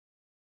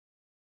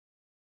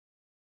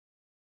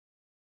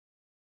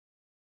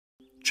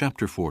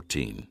Chapter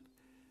 14.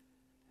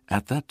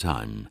 At that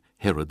time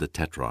Herod the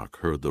Tetrarch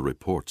heard the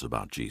reports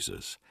about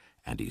Jesus,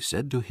 and he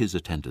said to his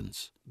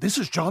attendants, "This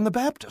is John the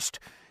Baptist.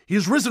 He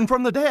is risen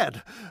from the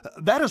dead.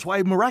 That is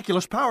why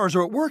miraculous powers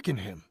are at work in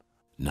him."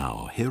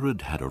 Now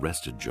Herod had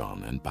arrested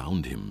John and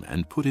bound him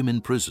and put him in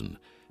prison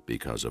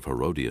because of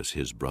Herodias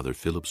his brother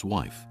Philip's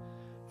wife.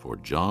 For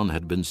John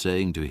had been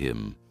saying to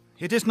him,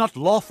 "It is not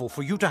lawful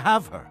for you to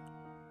have her."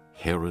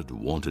 Herod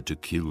wanted to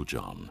kill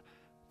John,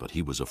 but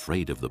he was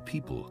afraid of the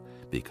people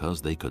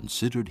because they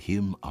considered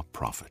him a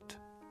prophet.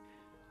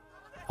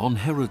 On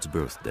Herod's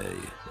birthday,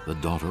 the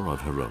daughter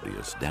of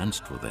Herodias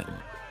danced for them,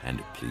 and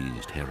it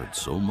pleased Herod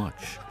so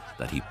much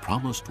that he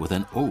promised with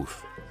an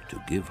oath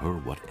to give her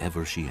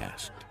whatever she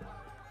asked.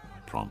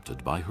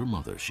 Prompted by her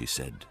mother, she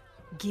said,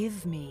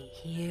 "Give me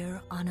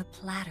here on a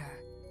platter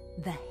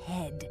the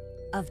head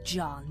of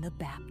John the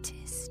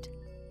Baptist."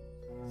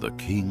 The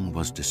king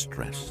was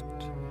distressed,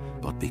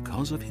 but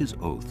because of his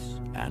oaths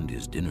and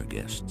his dinner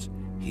guests,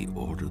 he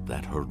ordered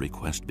that her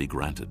request be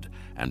granted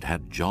and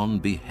had John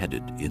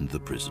beheaded in the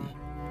prison.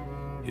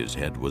 His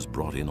head was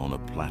brought in on a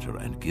platter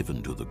and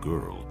given to the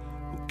girl,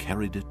 who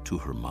carried it to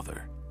her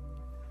mother.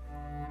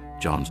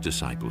 John's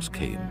disciples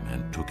came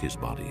and took his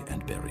body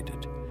and buried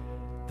it.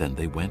 Then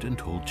they went and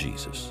told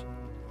Jesus.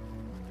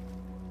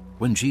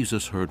 When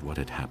Jesus heard what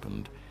had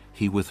happened,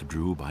 he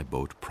withdrew by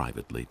boat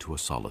privately to a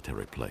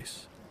solitary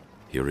place.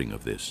 Hearing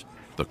of this,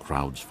 the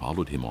crowds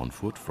followed him on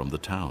foot from the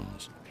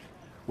towns.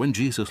 When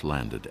Jesus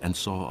landed and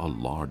saw a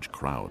large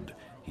crowd,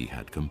 he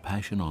had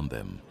compassion on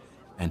them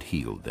and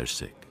healed their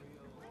sick.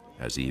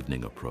 As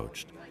evening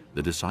approached,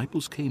 the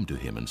disciples came to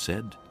him and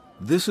said,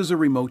 "This is a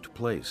remote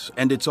place,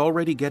 and it's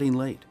already getting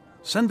late.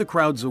 Send the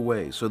crowds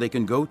away so they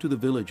can go to the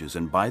villages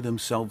and buy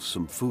themselves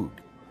some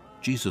food."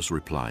 Jesus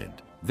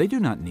replied, "They do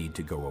not need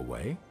to go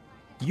away.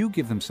 You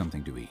give them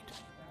something to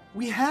eat."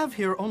 "We have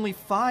here only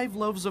 5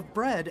 loaves of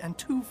bread and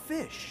 2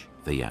 fish."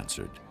 They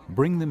answered.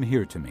 "Bring them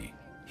here to me,"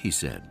 he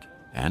said,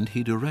 and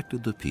he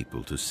directed the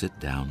people to sit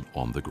down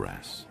on the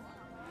grass.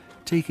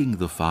 Taking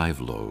the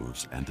 5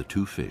 loaves and the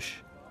 2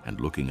 fish, and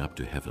looking up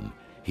to heaven,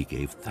 he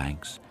gave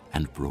thanks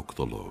and broke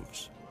the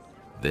loaves.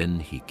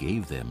 Then he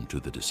gave them to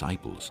the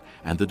disciples,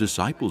 and the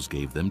disciples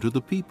gave them to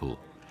the people.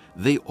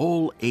 They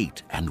all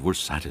ate and were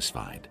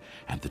satisfied,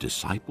 and the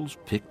disciples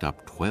picked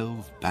up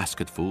 12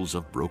 basketfuls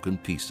of broken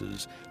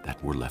pieces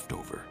that were left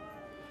over.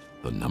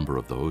 The number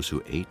of those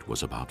who ate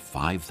was about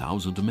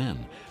 5,000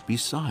 men,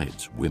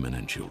 besides women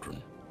and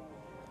children.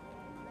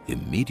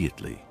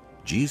 Immediately,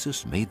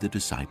 Jesus made the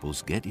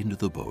disciples get into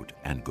the boat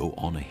and go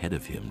on ahead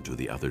of him to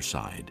the other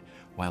side,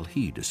 while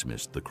he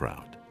dismissed the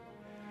crowd.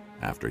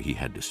 After he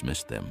had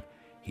dismissed them,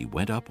 he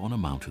went up on a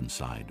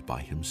mountainside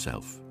by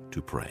himself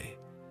to pray.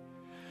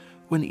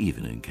 When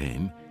evening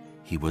came,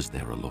 he was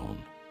there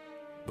alone.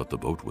 But the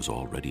boat was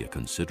already a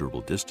considerable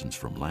distance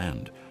from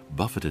land,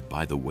 buffeted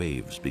by the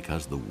waves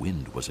because the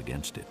wind was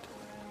against it.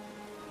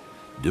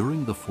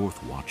 During the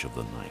 4th watch of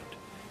the night,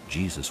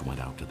 Jesus went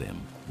out to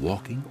them,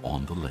 walking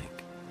on the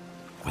lake.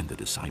 When the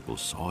disciples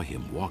saw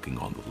him walking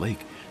on the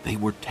lake, they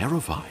were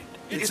terrified.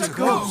 "It's a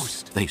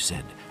ghost," they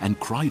said,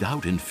 and cried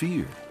out in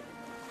fear.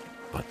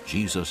 But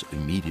Jesus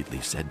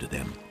immediately said to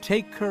them,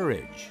 "Take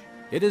courage.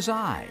 It is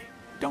I.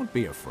 Don't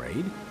be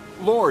afraid."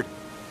 "Lord,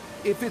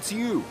 if it's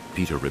you,"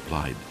 Peter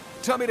replied,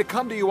 "tell me to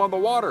come to you on the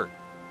water."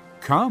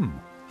 "Come,"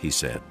 he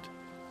said.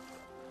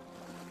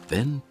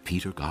 Then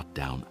Peter got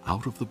down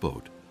out of the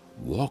boat,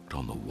 walked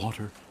on the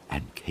water,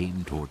 and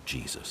came toward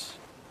Jesus.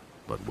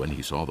 But when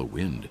he saw the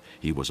wind,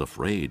 he was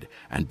afraid,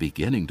 and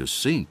beginning to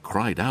sink,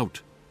 cried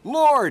out,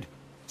 "Lord,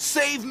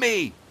 save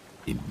me!"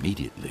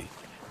 Immediately,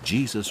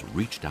 Jesus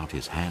reached out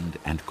his hand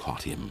and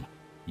caught him.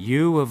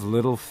 "You of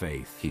little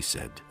faith," he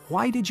said.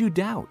 "Why did you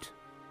doubt?"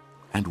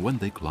 And when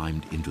they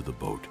climbed into the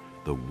boat,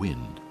 the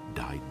wind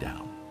died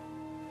down.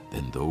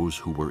 Then those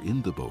who were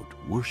in the boat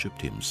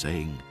worshipped him,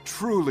 saying,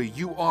 "Truly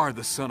you are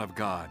the Son of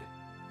God."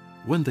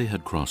 When they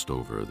had crossed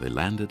over, they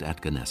landed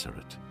at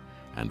Gennesaret.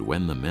 And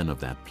when the men of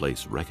that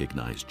place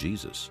recognized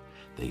Jesus,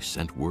 they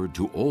sent word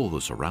to all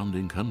the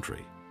surrounding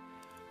country.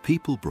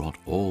 People brought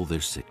all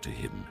their sick to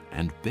him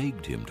and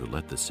begged him to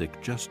let the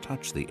sick just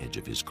touch the edge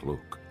of his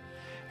cloak.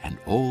 And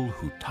all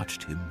who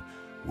touched him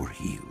were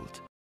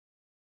healed.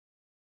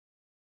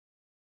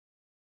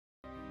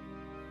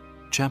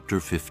 Chapter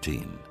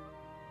 15.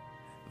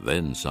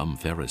 Then some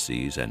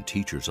Pharisees and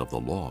teachers of the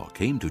law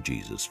came to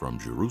Jesus from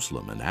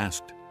Jerusalem and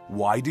asked,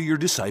 "Why do your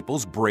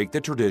disciples break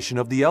the tradition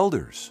of the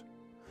elders?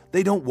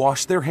 They don't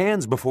wash their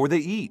hands before they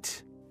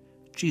eat."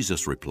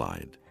 Jesus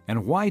replied,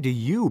 "And why do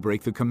you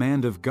break the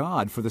command of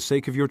God for the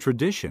sake of your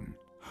tradition?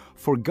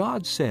 For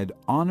God said,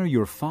 'Honor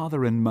your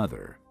father and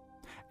mother,'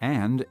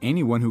 and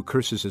anyone who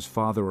curses his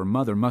father or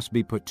mother must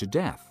be put to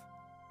death.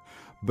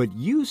 But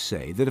you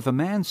say that if a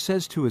man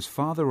says to his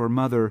father or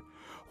mother,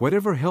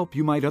 'Whatever help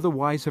you might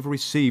otherwise have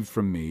received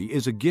from me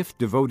is a gift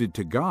devoted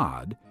to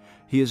God,'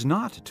 he is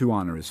not to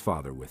honor his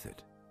father with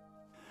it.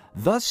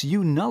 Thus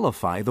you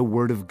nullify the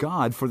word of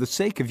God for the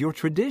sake of your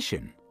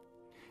tradition.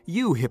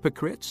 You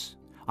hypocrites!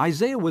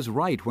 Isaiah was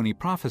right when he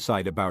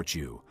prophesied about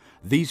you.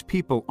 These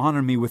people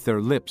honor me with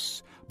their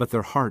lips, but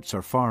their hearts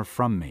are far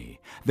from me.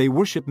 They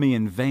worship me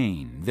in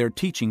vain. Their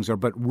teachings are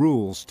but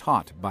rules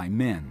taught by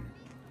men.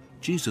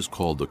 Jesus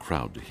called the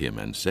crowd to him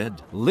and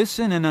said,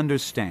 Listen and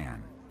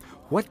understand.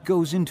 What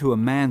goes into a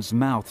man's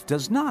mouth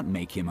does not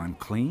make him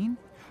unclean,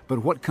 but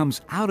what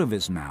comes out of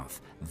his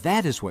mouth,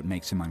 that is what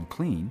makes him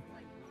unclean.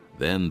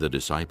 Then the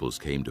disciples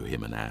came to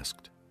him and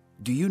asked,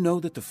 Do you know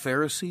that the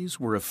Pharisees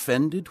were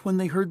offended when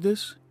they heard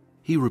this?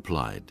 He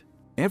replied,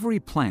 Every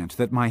plant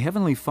that my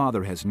heavenly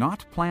Father has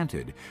not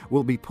planted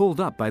will be pulled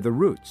up by the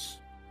roots.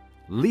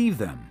 Leave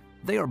them.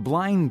 They are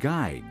blind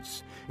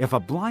guides. If a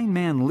blind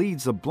man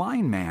leads a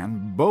blind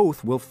man,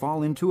 both will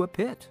fall into a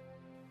pit.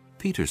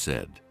 Peter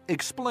said,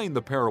 Explain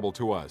the parable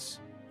to us.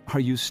 Are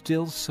you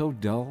still so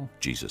dull?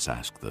 Jesus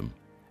asked them,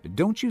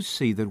 Don't you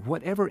see that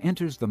whatever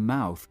enters the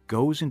mouth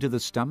goes into the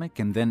stomach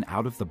and then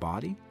out of the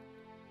body?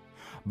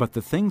 But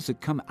the things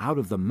that come out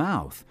of the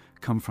mouth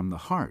come from the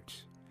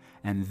heart,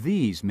 and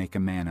these make a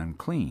man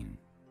unclean.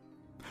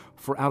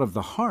 For out of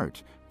the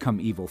heart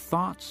come evil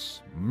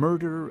thoughts,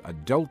 murder,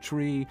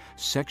 adultery,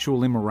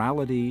 sexual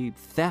immorality,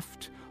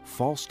 theft,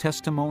 false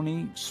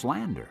testimony,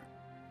 slander.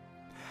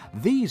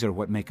 These are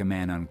what make a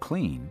man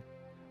unclean,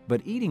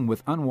 but eating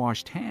with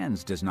unwashed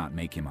hands does not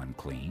make him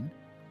unclean.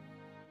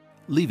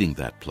 Leaving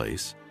that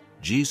place,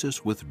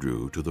 Jesus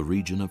withdrew to the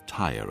region of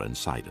Tyre and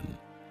Sidon.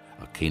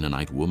 A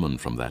Canaanite woman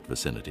from that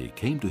vicinity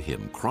came to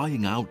him,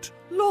 crying out,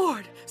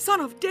 Lord, Son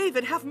of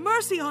David, have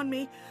mercy on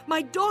me.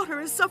 My daughter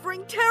is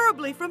suffering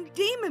terribly from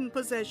demon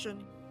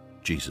possession.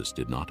 Jesus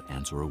did not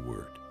answer a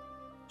word.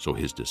 So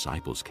his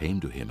disciples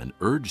came to him and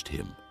urged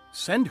him.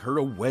 Send her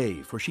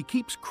away, for she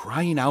keeps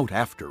crying out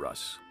after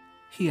us.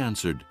 He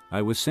answered,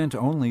 I was sent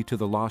only to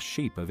the lost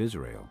sheep of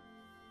Israel.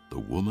 The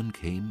woman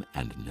came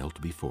and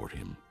knelt before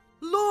him.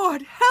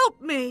 Lord,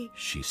 help me,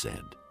 she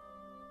said.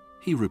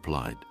 He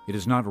replied, It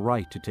is not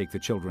right to take the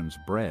children's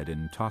bread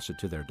and toss it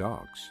to their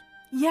dogs.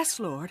 Yes,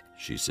 Lord,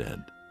 she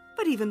said.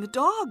 but even the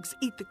dogs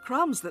eat the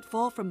crumbs that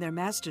fall from their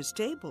master's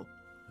table.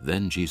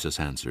 Then Jesus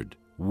answered,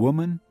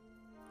 Woman,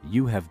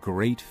 you have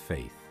great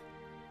faith.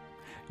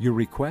 Your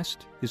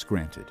request is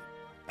granted.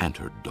 And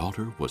her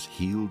daughter was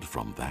healed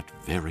from that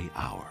very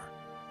hour.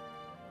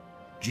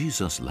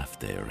 Jesus left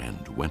there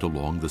and went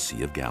along the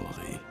Sea of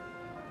Galilee.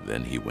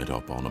 Then he went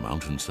up on a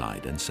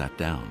mountainside and sat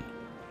down.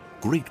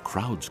 Great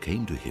crowds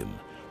came to him,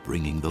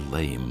 bringing the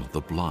lame,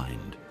 the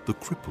blind, the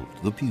crippled,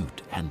 the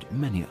mute, and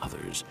many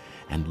others,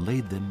 and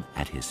laid them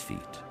at his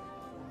feet.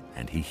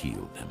 And he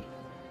healed them.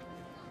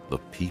 The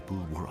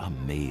people were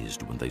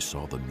amazed when they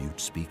saw the mute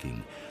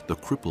speaking, the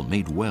cripple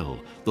made well,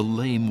 the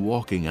lame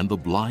walking, and the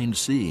blind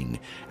seeing,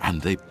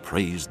 and they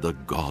praised the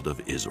God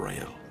of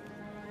Israel.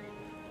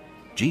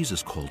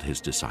 Jesus called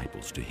his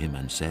disciples to him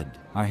and said,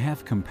 I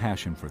have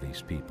compassion for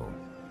these people.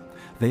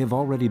 They have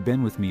already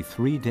been with me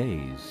 3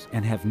 days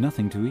and have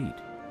nothing to eat.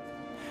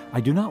 I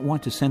do not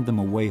want to send them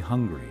away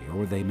hungry,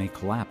 or they may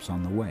collapse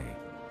on the way.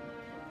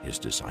 His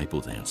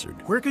disciples answered,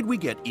 Where could we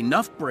get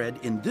enough bread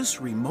in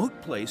this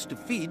remote place to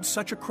feed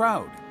such a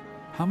crowd?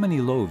 How many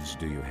loaves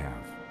do you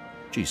have?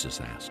 Jesus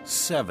asked.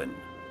 7,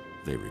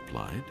 they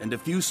replied, and a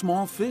few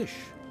small fish.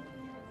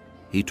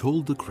 He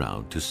told the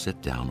crowd to sit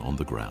down on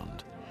the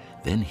ground.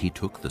 Then he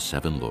took the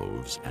 7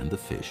 loaves and the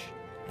fish,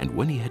 and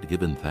when he had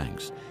given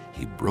thanks,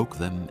 he broke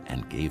them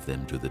and gave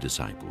them to the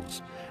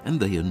disciples, and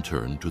they in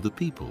turn to the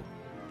people.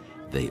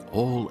 They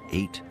all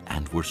ate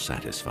and were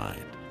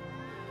satisfied.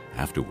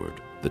 Afterward,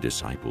 the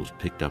disciples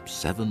picked up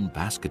 7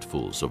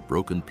 basketfuls of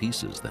broken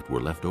pieces that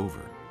were left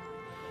over.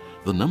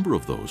 The number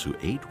of those who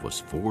ate was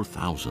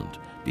 4,000,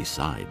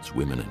 besides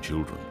women and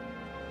children.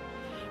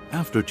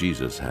 After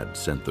Jesus had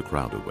sent the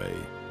crowd away,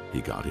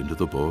 he got into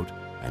the boat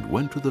and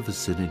went to the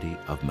vicinity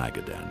of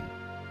Magadan.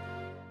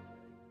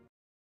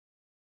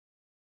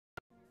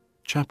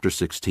 Chapter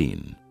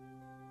 16.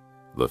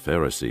 The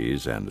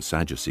Pharisees and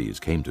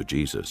Sadducees came to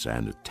Jesus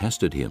and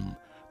tested him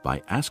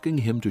by asking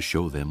him to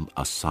show them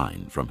a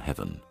sign from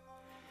heaven.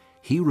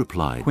 He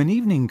replied, When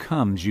evening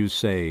comes, you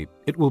say,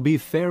 It will be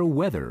fair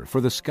weather,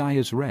 for the sky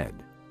is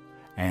red.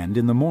 And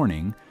in the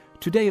morning,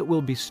 Today it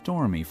will be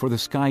stormy, for the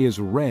sky is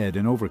red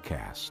and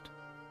overcast.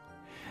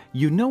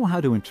 You know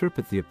how to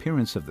interpret the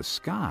appearance of the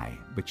sky,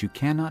 but you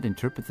cannot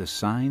interpret the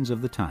signs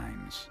of the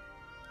times.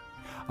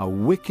 A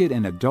wicked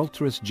and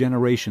adulterous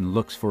generation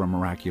looks for a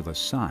miraculous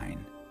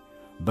sign,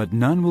 but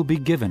none will be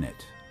given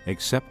it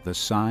except the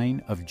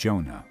sign of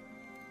Jonah.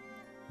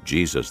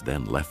 Jesus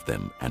then left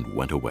them and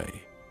went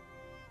away.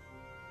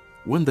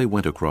 When they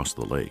went across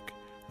the lake,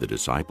 the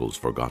disciples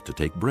forgot to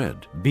take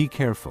bread. Be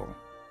careful.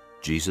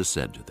 Jesus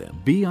said to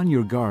them, Be on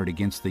your guard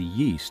against the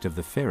yeast of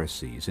the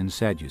Pharisees and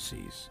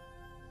Sadducees.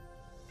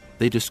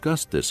 They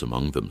discussed this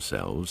among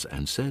themselves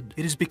and said,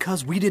 It is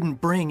because we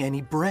didn't bring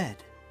any bread.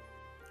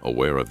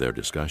 Aware of their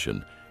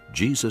discussion,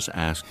 Jesus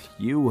asked,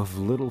 You of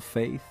little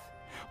faith,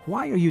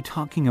 why are you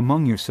talking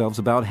among yourselves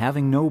about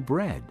having no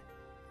bread?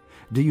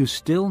 Do you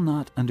still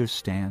not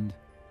understand?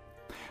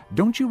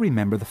 Don't you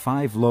remember the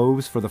 5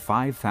 loaves for the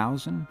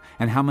 5,000,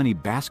 and how many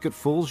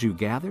basketfuls you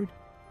gathered?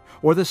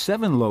 Or the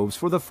 7 loaves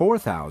for the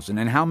 4,000,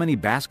 and how many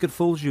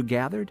basketfuls you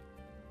gathered?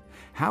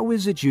 How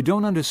is it you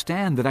don't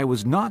understand that I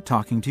was not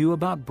talking to you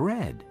about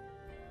bread?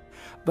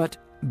 But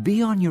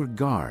be on your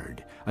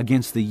guard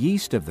against the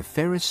yeast of the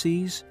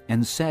Pharisees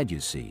and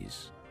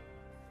Sadducees."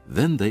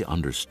 Then they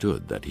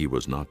understood that he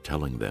was not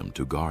telling them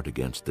to guard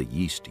against the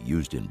yeast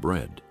used in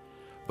bread,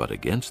 but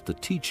against the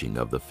teaching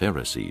of the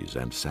Pharisees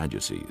and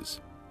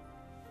Sadducees.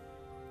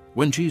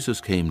 When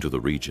Jesus came to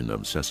the region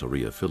of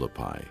Caesarea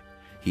Philippi,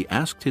 he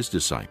asked his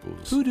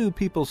disciples, "Who do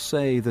people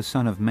say the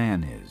Son of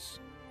Man is?"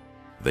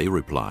 They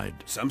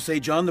replied, Some say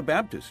John the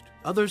Baptist,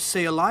 Others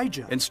say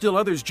Elijah. and still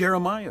others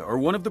Jeremiah or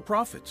one of the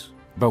prophets.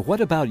 "But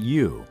what about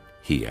you?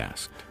 he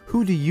asked.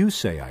 Who do you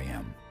say I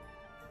am?"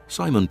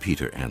 Simon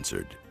Peter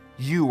answered,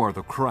 You are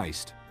the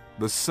Christ,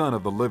 the Son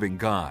of the living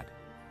God.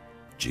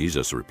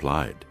 Jesus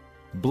replied,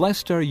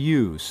 "Blessed are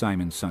you,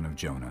 Simon, son of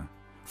Jonah,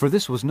 for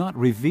this was not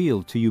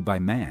revealed to you by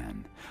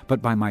man,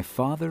 but by my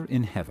Father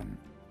in heaven.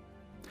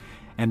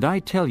 And I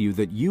tell you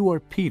that you are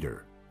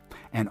Peter,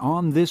 and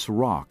on this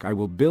rock I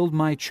will build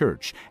my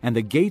church, and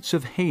the gates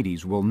of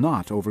Hades will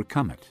not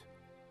overcome it.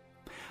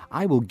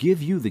 I will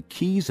give you the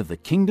keys of the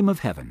kingdom of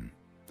heaven.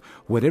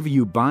 Whatever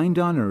you bind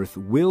on earth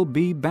will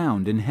be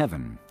bound in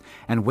heaven,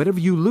 and whatever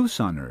you loose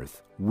on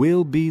earth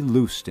will be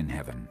loosed in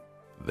heaven."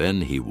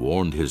 Then he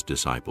warned his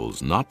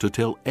disciples not to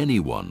tell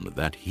anyone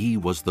that he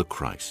was the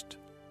Christ.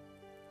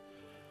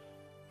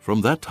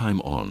 From that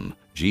time on,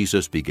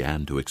 Jesus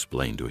began to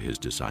explain to his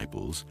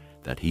disciples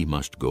that he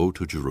must go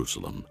to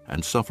Jerusalem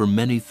and suffer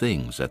many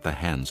things at the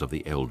hands of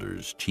the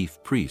elders,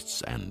 chief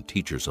priests, and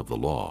teachers of the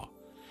law,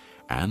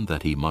 and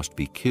that he must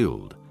be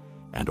killed,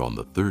 and on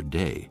the 3rd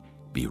day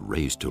be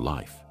raised to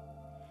life.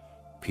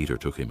 Peter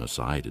took him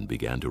aside and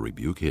began to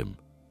rebuke him.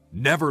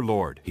 Never,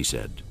 Lord, He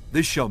said.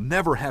 this shall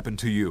never happen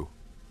to you.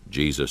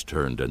 Jesus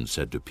turned and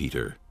said to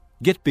Peter,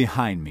 "Get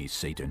behind me,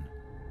 Satan.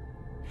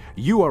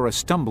 You are a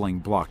stumbling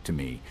block to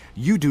me.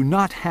 You do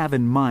not have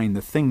in mind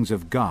the things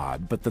of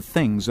God, but the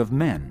things of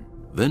men."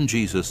 Then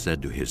Jesus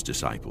said to his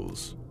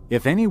disciples,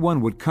 "If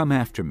anyone would come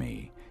after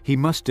me, he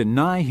must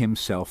deny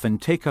himself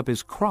and take up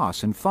his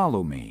cross and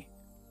follow me.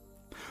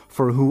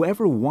 For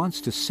whoever wants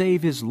to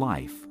save his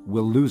life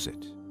will lose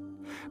it,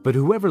 but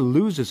whoever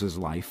loses his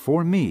life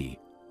for me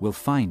will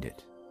find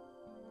it.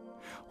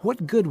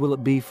 What good will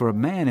it be for a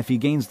man if he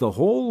gains the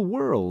whole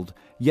world,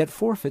 yet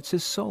forfeits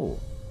his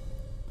soul?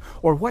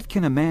 Or what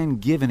can a man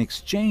give in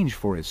exchange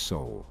for his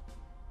soul?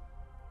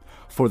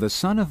 For the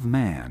Son of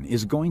Man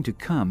is going to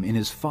come in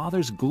his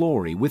Father's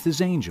glory with his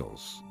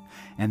angels,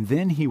 and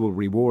then he will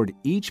reward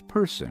each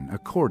person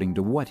according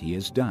to what he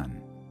has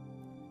done.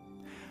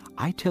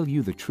 I tell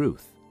you the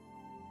truth.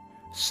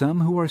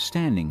 Some who are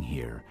standing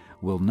here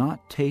will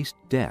not taste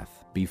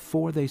death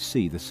before they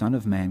see the Son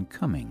of Man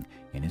coming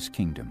in his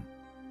kingdom."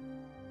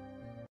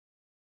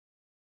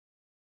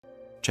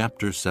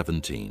 Chapter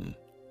 17.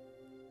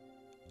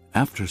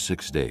 After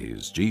 6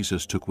 days,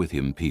 Jesus took with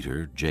him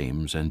Peter,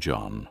 James, and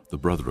John, the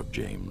brother of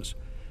James,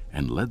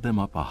 and led them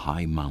up a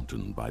high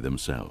mountain by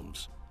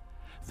themselves.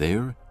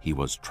 There he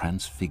was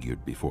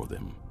transfigured before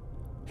them.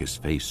 His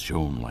face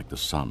shone like the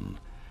sun,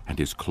 and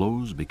his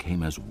clothes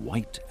became as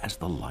white as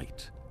the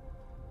light.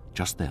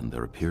 Just then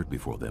there appeared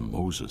before them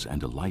Moses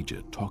and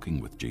Elijah talking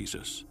with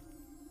Jesus.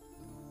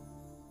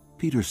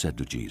 Peter said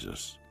to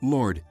Jesus,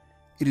 "Lord,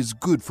 it is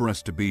good for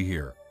us to be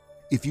here.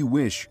 If you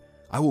wish,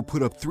 I will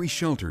put up 3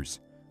 shelters,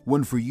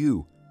 one for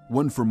you,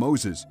 one for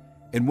Moses,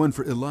 and one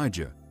for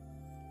Elijah."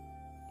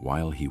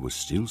 While he was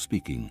still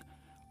speaking,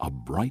 a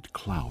bright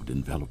cloud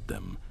enveloped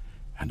them,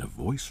 and a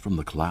voice from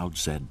the cloud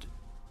said,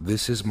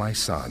 "This is my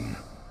Son,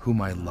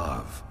 whom I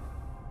love.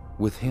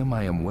 With him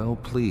I am well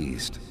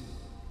pleased.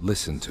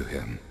 Listen to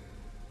him."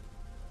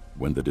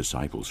 When the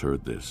disciples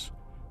heard this,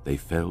 they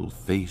fell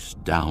face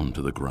down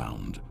to the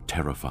ground,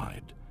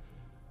 terrified.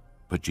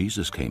 But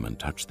Jesus came and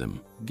touched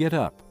them. "Get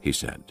up," he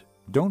said.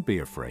 "Don't be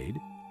afraid."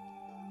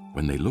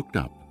 When they looked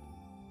up,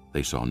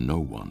 they saw no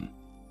one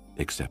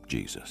except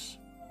Jesus.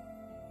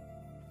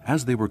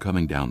 As they were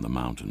coming down the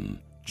mountain,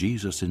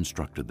 Jesus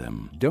instructed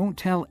them, "Don't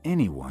tell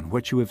anyone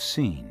what you have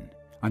seen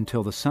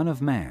until the Son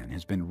of Man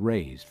has been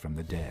raised from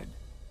the dead."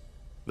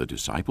 The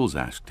disciples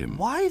asked him,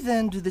 "Why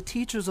then do the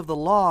teachers of the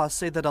law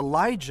say that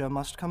Elijah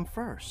must come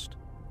first?"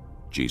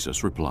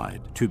 Jesus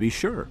replied, "To be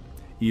sure,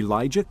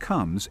 Elijah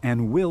comes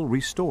and will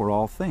restore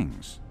all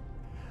things.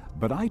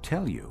 But I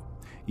tell you,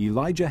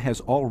 Elijah has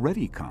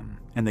already come,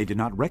 and they did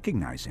not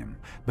recognize him,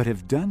 but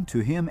have done to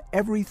him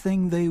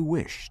everything they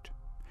wished.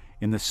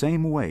 In the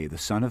same way the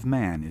Son of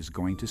Man is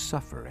going to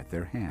suffer at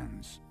their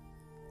hands."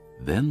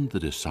 Then the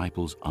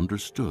disciples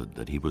understood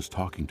that he was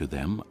talking to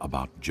them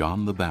about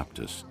John the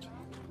Baptist.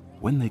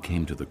 When they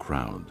came to the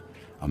crowd,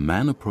 a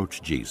man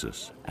approached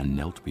Jesus and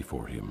knelt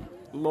before him.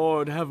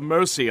 "Lord, have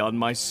mercy on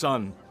my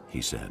son,"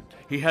 he said.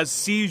 "He has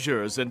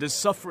seizures and is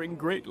suffering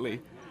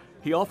greatly.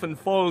 He often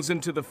falls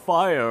into the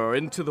fire or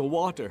into the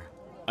water.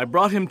 I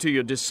brought him to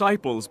your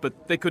disciples,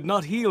 but they could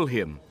not heal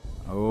him."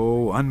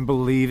 "Oh,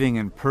 unbelieving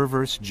and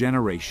perverse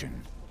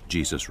generation,"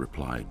 Jesus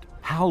replied,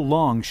 How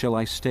long shall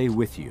I stay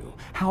with you?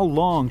 How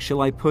long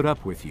shall I put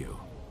up with you?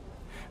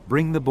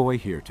 Bring the boy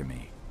here to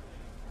me."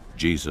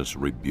 Jesus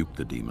rebuked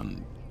the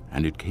demon,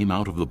 and it came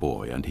out of the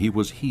boy, and he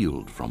was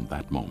healed from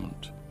that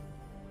moment.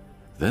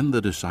 Then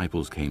the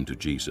disciples came to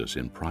Jesus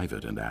in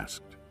private and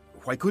asked,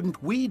 "Why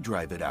couldn't we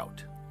drive it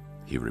out?"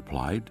 He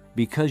replied,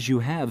 "Because you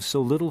have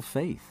so little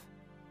faith.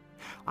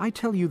 I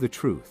tell you the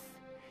truth.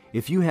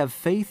 If you have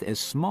faith as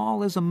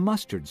small as a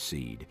mustard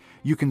seed,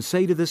 you can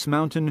say to this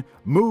mountain,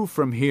 'Move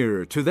from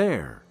here to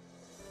there,'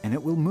 and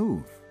it will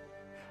move.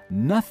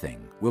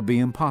 Nothing will be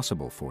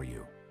impossible for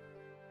you."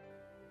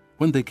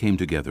 When they came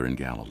together in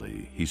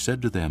Galilee, he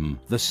said to them,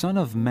 "The Son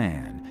of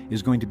Man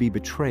is going to be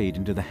betrayed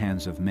into the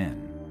hands of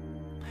men.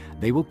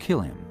 They will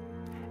kill him,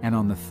 and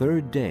on the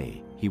third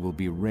day he will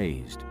be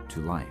raised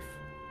to life."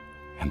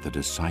 And the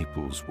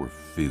disciples were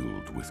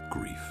filled with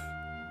grief.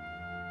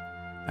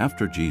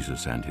 After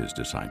Jesus and his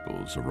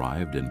disciples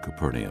arrived in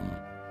Capernaum,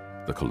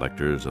 the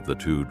collectors of the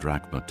 2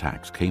 drachma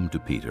tax came to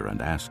Peter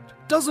and asked,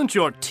 "Doesn't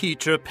your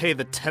teacher pay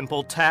the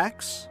temple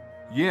tax?"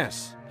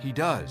 "Yes, he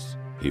does,"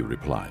 he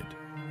replied.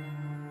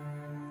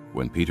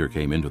 When Peter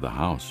came into the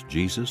house,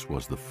 Jesus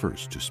was the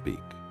first to speak.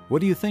 "What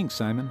do you think,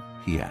 Simon?"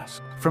 he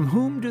asked. "From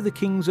whom do the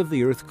kings of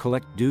the earth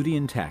collect duty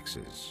and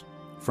taxes?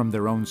 From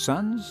their own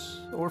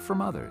sons or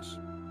from others?"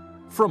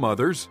 "From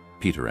others,"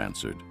 Peter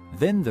answered.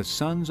 "Then the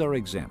sons are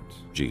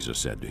exempt." Jesus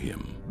said to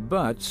him,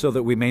 "But so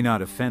that we may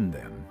not offend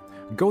them,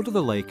 go to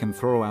the lake and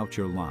throw out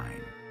your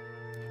line.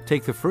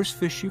 Take the first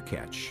fish you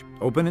catch,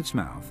 open its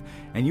mouth,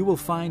 and you will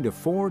find a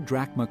 4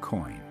 drachma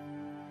coin.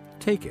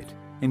 Take it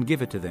and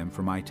give it to them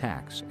for my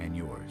tax and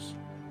yours."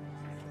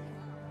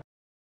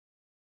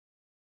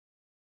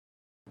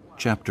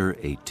 Chapter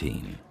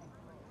 18.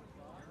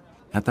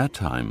 At that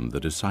time the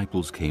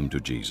disciples came to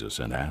Jesus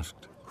and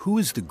asked, "Who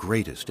is the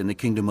greatest in the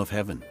kingdom of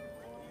heaven?"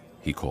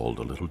 He called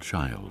a little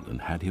child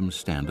and had him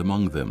stand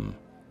among them,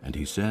 and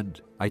he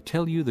said, "I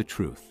tell you the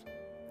truth.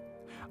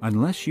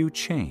 Unless you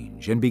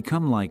change and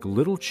become like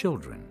little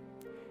children,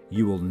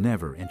 you will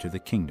never enter the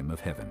kingdom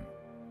of heaven.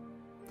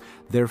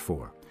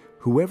 Therefore,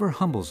 whoever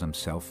humbles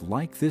himself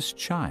like this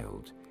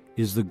child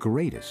is the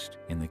greatest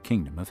in the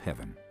kingdom of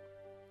heaven.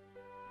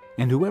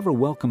 And whoever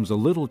welcomes a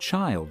little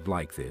child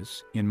like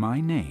this in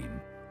my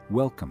name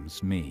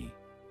welcomes me.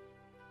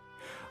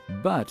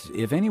 But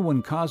if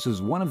anyone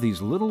causes one of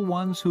these little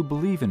ones who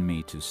believe in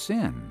me to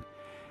sin,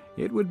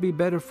 it would be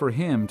better for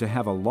him to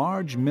have a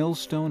large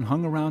millstone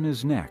hung around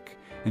his neck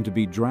and to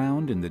be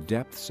drowned in the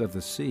depths of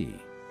the sea.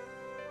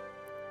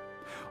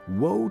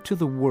 Woe to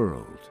the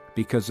world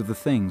because of the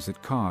things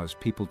that cause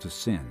people to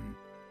sin.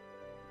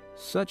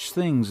 Such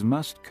things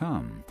must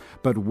come,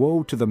 but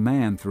woe to the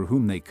man through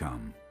whom they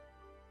come.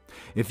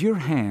 If your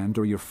hand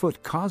or your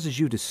foot causes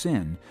you to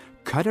sin,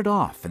 cut it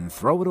off and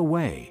throw it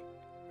away.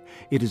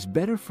 It is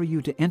better for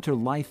you to enter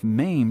life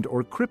maimed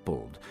or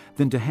crippled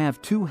than to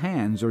have 2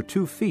 hands or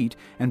 2 feet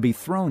and be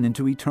thrown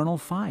into eternal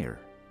fire.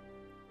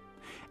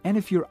 And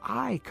if your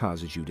eye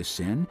causes you to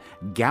sin,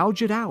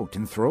 gouge it out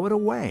and throw it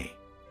away.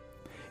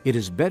 It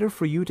is better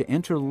for you to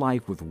enter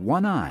life with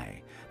 1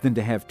 eye than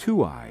to have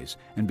 2 eyes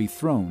and be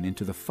thrown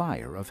into the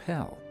fire of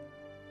hell.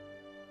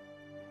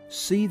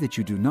 See that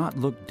you do not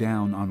look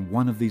down on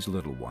one of these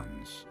little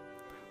ones,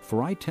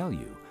 for I tell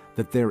you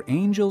that their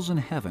angels in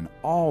heaven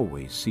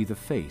always see the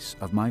face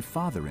of my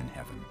Father in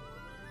heaven.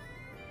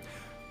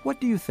 What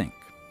do you think?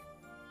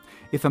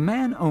 If a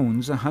man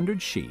owns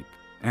 100 sheep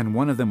and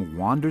one of them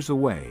wanders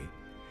away,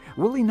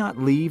 will he not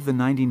leave the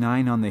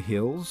 99 on the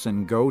hills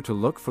and go to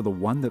look for the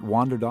one that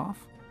wandered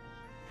off?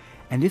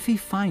 And if he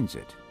finds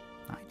it,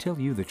 I tell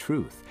you the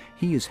truth,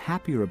 he is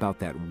happier about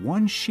that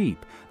 1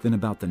 sheep than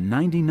about the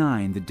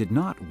 99 that did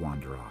not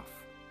wander off.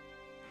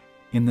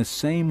 In the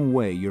same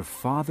way, your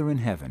Father in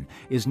heaven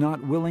is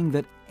not willing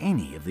that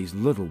any of these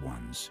little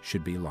ones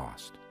should be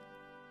lost.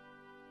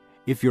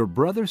 If your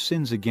brother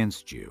sins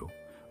against you,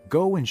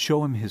 go and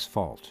show him his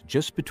fault,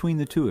 just between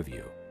the 2 of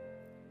you.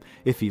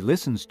 If he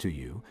listens to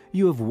you,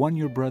 you have won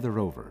your brother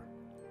over.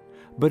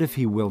 But if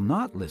he will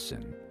not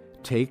listen,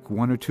 take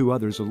 1 or 2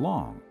 others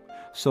along,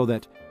 so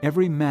that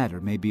every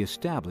matter may be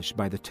established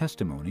by the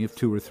testimony of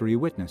 2 or 3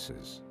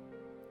 witnesses.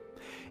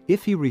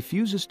 If he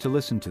refuses to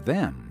listen to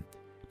them,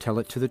 tell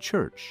it to the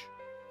church.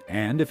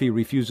 And if he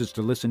refuses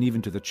to listen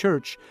even to the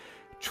church,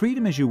 treat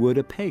him as you would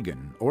a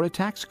pagan or a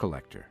tax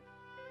collector.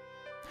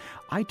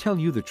 I tell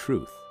you the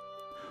truth.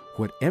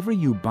 Whatever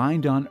you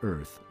bind on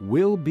earth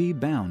will be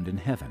bound in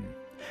heaven,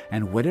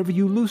 and whatever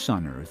you loose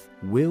on earth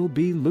will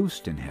be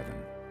loosed in heaven.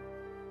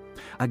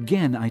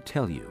 Again, I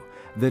tell you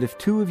that if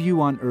 2 of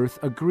you on earth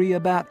agree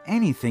about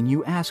anything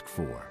you ask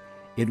for,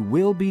 it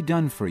will be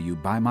done for you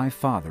by my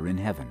Father in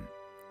heaven.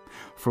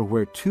 For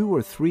where 2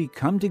 or 3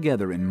 come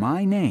together in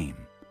my name,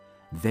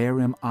 there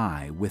am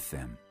I with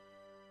them."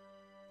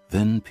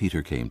 Then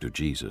Peter came to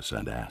Jesus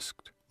and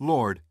asked,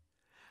 "Lord,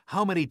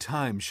 how many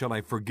times shall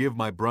I forgive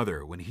my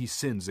brother when he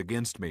sins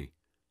against me?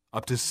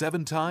 Up to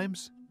 7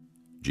 times?"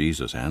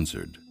 Jesus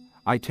answered,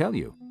 I tell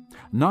you,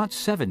 not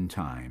 7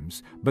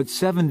 times, but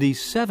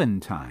 77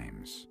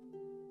 times.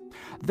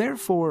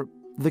 Therefore,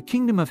 The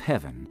kingdom of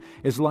heaven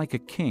is like a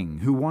king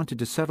who wanted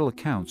to settle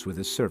accounts with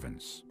his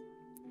servants.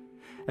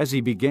 As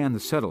he began the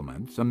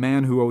settlement, a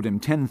man who owed him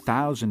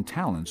 10,000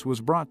 talents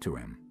was brought to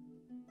him.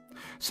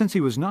 Since he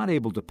was not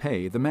able to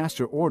pay, the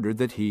master ordered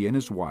that he and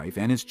his wife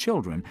and his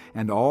children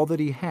and all that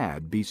he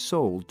had be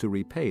sold to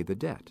repay the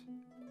debt.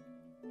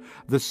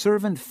 The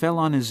servant fell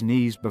on his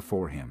knees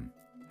before him.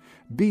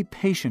 "Be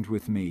patient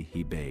with me,"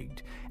 he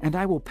begged, "and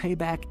I will pay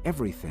back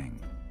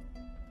everything."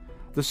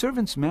 The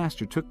servant's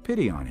master took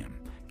pity on him,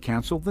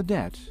 canceled the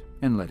debt,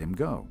 and let him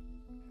go.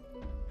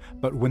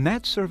 But when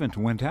that servant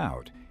went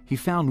out, he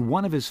found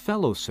one of his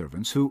fellow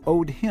servants who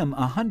owed him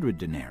 100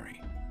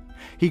 denarii.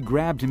 He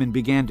grabbed him and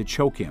began to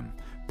choke him.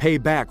 "Pay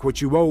back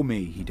what you owe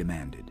me," he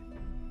demanded.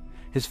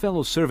 His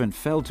fellow servant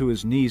fell to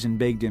his knees and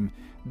begged him,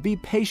 "Be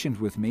patient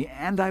with me,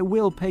 and I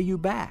will pay you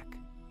back."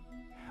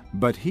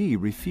 But he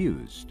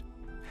refused.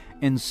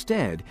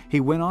 Instead, he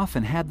went off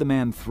and had the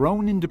man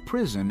thrown into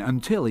prison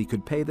until he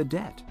could pay the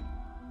debt.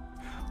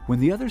 When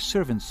the other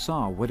servants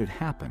saw what had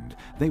happened,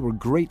 they were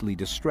greatly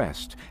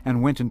distressed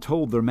and went and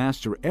told their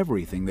master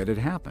everything that had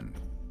happened.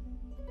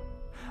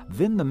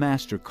 Then the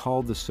master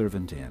called the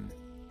servant in.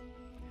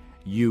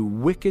 "You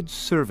wicked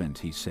servant,"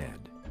 he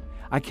said,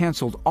 "I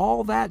canceled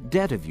all that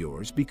debt of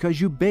yours because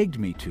you begged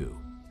me to.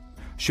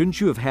 Shouldn't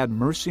you have had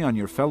mercy on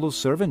your fellow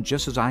servant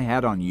just as I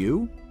had on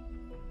you?"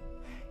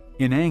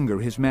 In anger,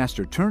 his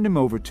master turned him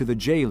over to the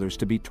jailers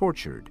to be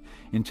tortured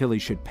until he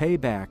should pay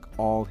back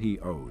all he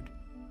owed.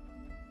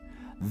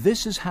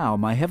 This is how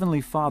my heavenly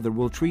Father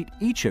will treat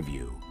each of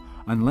you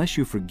unless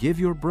you forgive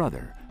your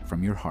brother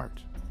from your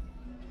heart.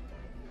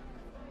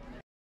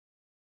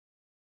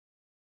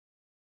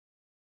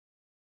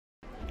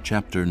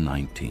 Chapter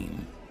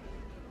 19.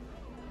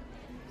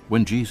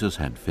 When Jesus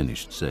had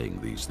finished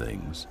saying these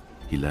things,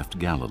 he left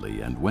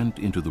Galilee and went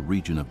into the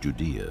region of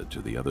Judea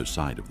to the other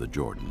side of the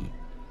Jordan.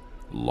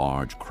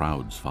 Large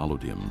crowds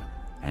followed him,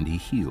 and he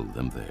healed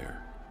them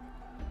there.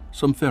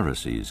 Some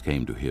Pharisees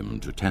came to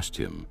him to test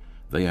him.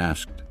 They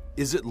asked,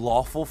 "Is it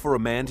lawful for a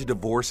man to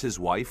divorce his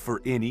wife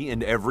for any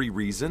and every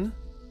reason?"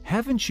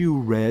 "Haven't you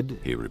read,"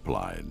 he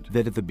replied,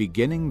 "that at the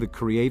beginning the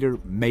Creator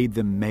made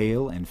them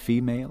male and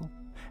female,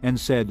 and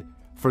said,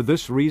 'For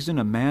this reason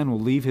a man will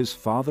leave his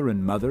father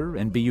and mother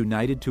and be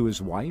united to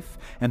his wife,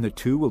 and the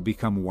two will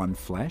become one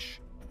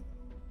flesh?'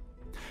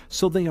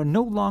 So they are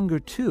no longer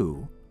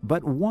two,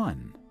 but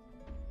one.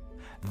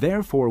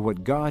 Therefore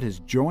what God has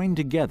joined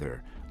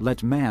together,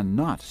 let man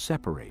not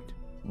separate."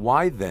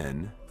 "Why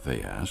then,"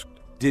 they asked,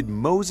 "did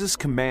Moses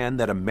command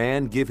that a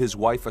man give his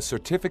wife a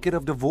certificate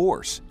of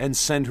divorce and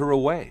send her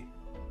away?"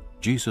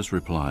 Jesus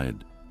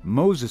replied,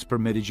 "Moses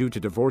permitted you to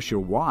divorce your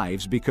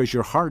wives because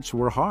your hearts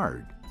were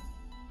hard.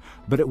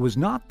 But it was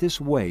not this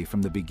way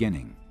from the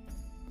beginning.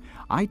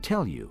 I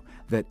tell you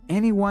that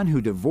anyone who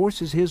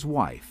divorces his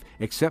wife,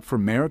 except for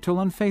marital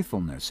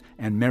unfaithfulness,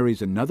 and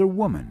marries another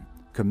woman,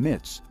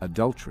 commits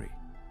adultery."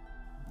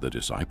 The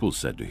disciples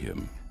said to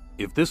him,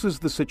 "If this is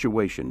the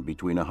situation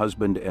between a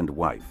husband and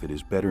wife, it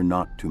is better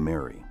not to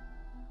marry."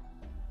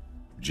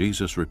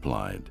 Jesus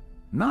replied,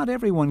 "Not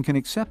everyone can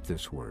accept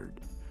this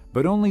word,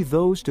 but only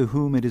those to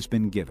whom it has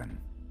been given.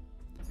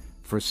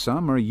 For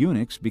some are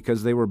eunuchs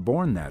because they were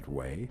born that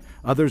way,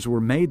 others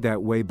were made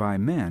that way by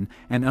men,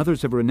 and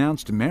others have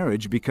renounced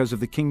marriage because of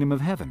the kingdom of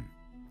heaven.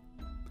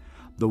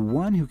 The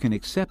one who can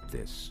accept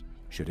this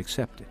should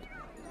accept it."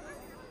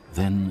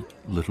 Then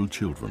little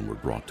children were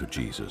brought to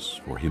Jesus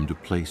for him to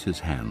place his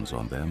hands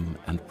on them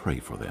and pray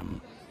for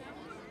them.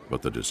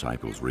 But the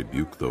disciples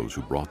rebuked those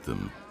who brought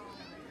them.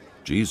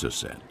 Jesus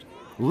said,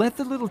 "Let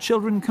the little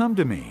children come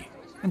to me,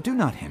 and do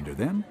not hinder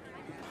them,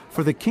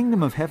 for the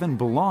kingdom of heaven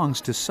belongs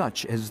to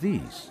such as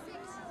these."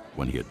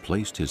 When he had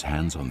placed his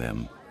hands on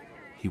them,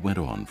 he went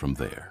on from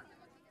there.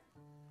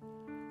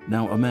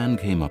 Now a man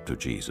came up to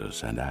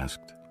Jesus and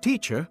asked,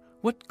 "Teacher,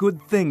 what good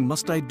thing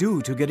must I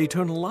do to get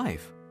eternal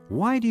life?"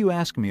 "Why do you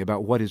ask me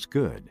about what is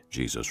good?"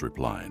 Jesus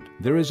replied,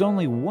 "There is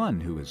only one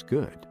who is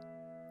good.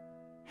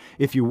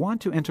 If you want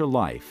to enter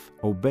life,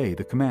 obey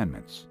the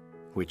commandments."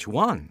 "Which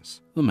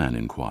ones?" the man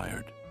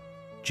inquired.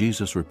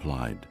 Jesus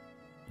replied,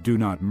 "Do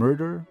not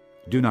murder,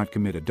 do not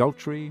commit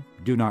adultery,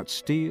 do not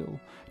steal,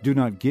 do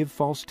not give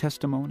false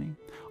testimony,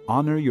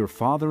 honor your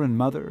father and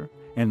mother,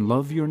 and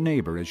love your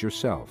neighbor as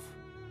yourself."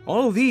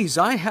 "All these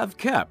I have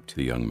kept,"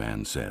 the young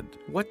man said.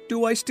 "What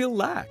do I still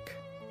lack?"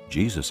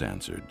 Jesus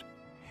answered,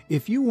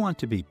 "If you want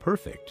to be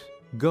perfect,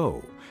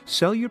 go,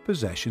 sell your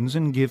possessions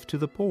and give to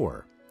the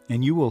poor,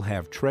 and you will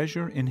have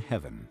treasure in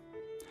heaven.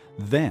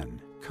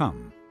 Then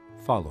come,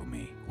 follow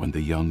me." When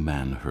the young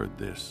man heard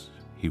this,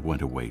 he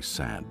went away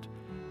sad,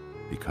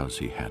 because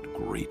he had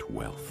great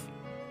wealth.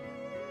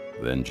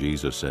 Then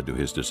Jesus said to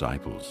his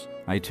disciples,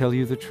 "I tell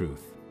you the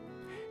truth,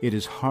 it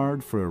is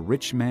hard for a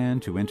rich man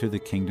to enter the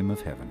kingdom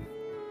of heaven.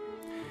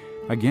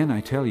 Again,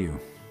 I tell you,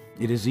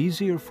 it is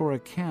easier for a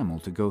camel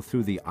to go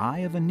through the eye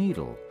of a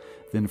needle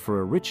than for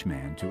a rich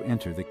man to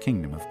enter the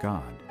kingdom of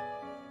God."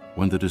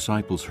 When the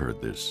disciples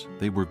heard this,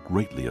 they were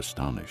greatly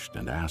astonished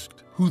and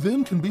asked, "Who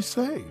then can be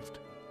saved?"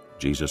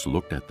 Jesus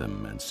looked at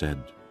them and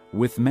said,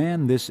 "With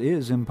man this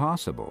is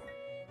impossible,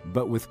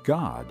 but with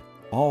God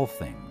all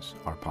things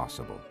are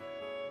possible."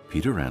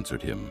 Peter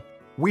answered him,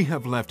 "We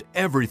have left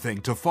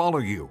everything to follow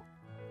you.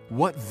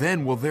 What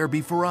then will there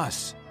be for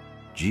us?"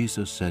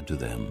 Jesus said to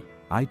them,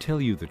 "I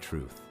tell you the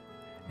truth.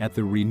 At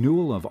the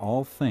renewal of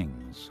all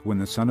things, when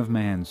the Son of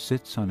Man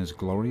sits on his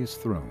glorious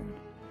throne,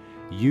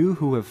 you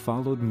who have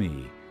followed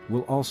me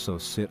will also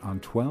sit on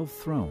 12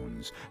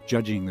 thrones,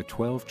 judging the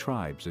 12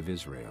 tribes of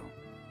Israel.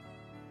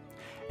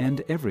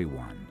 And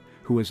everyone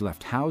who has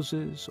left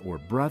houses, or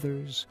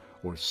brothers,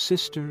 or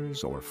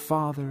sisters, or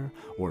father,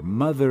 or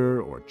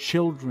mother, or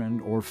children,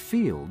 or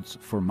fields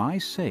for my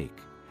sake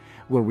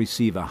will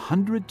receive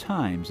 100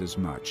 times as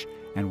much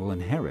and will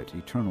inherit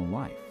eternal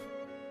life.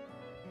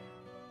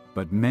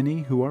 But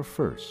many who are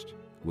first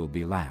will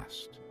be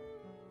last,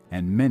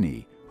 and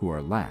many who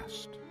are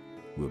last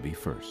will be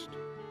first."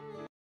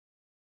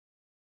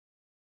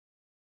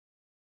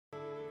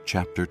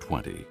 Chapter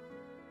 20.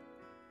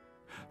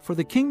 For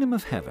the kingdom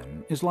of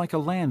heaven is like a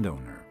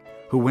landowner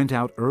who went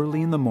out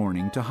early in the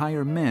morning to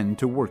hire men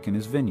to work in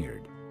his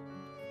vineyard.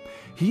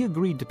 He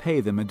agreed to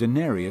pay them a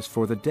denarius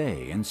for the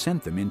day and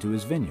sent them into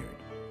his vineyard.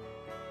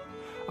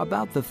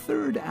 About the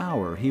 3rd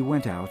hour he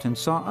went out and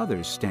saw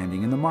others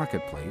standing in the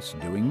marketplace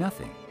doing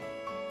nothing.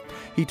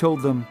 He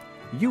told them,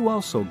 "You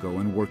also go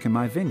and work in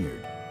my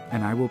vineyard,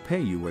 and I will pay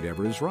you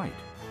whatever is right."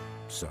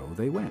 So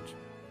they went.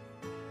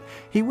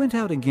 He went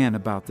out again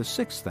about the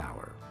 6th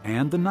hour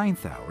and the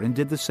 9th hour and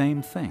did the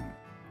same thing.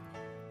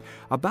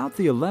 About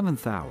the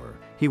 11th hour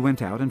he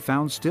went out and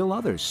found still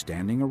others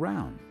standing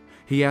around.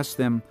 He asked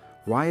them,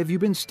 "Why have you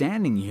been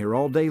standing here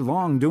all day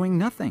long doing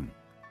nothing?"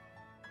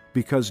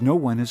 "Because no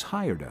one has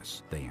hired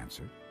us," they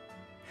answered.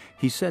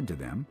 He said to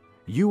them,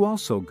 "You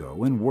also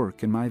go and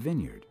work in my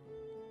vineyard."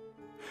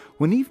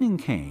 When evening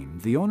came,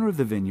 the owner of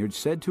the vineyard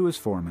said to his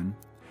foreman,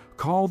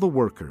 "Call the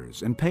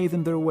workers and pay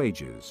them their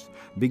wages,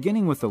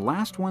 beginning with the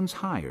last ones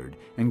hired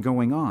and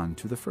going on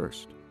to the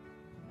first."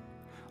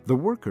 The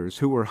workers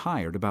who were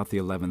hired about the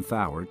 11th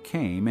hour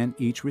came and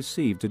each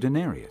received a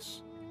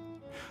denarius.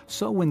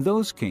 So when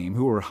those came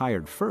who were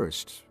hired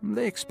first,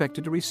 they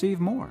expected to receive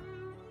more.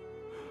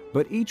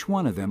 But each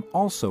one of them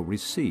also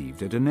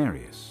received a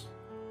denarius.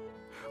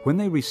 When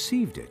they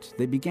received it,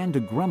 they began to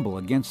grumble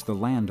against the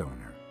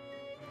landowner.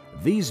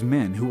 "These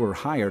men who were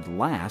hired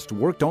last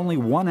worked only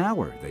 1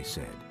 hour," they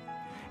said,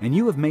 "and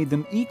you have made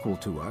them equal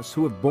to us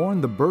who have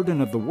borne the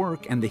burden of the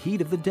work and the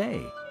heat of the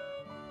day."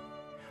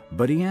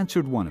 But he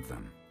answered one of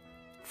them,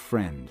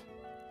 "Friend,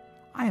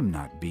 I am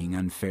not being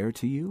unfair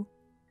to you.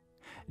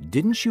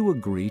 Didn't you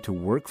agree to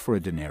work for a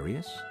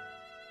denarius?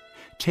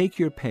 Take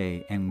your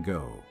pay and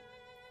go.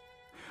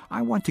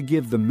 I want to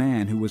give the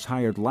man who was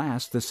hired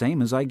last the same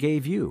as I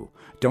gave you.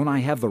 Don't I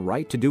have the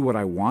right to do what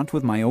I want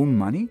with my own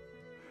money?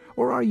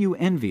 Or are you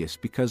envious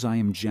because I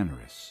am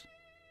generous?"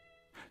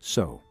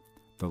 So,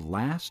 the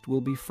last will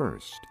be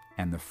first,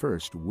 and the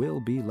first will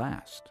be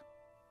last.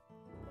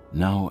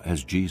 Now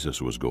as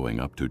Jesus was going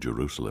up to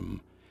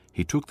Jerusalem,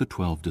 he took the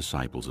 12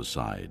 disciples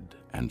aside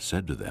and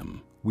said to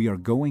them, "We are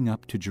going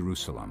up to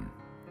Jerusalem,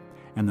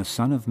 and the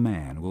Son of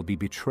Man will be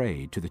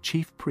betrayed to the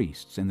chief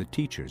priests and the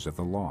teachers of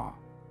the law.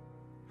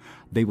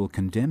 They will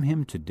condemn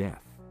him to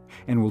death,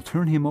 and will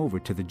turn him over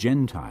to the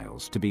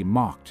Gentiles to be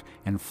mocked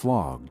and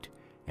flogged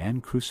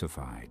and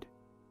crucified.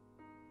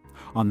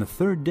 On the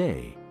 3rd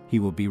day he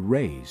will be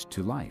raised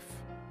to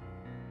life."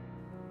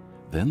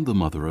 Then the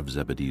mother of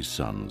Zebedee's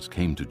sons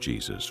came to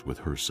Jesus with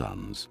her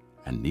sons,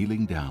 and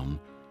kneeling down,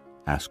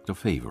 asked a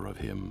favor of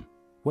him.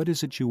 "What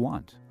is it you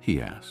want?" he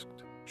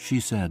asked. She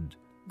said,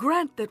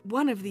 "Grant that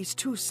one of these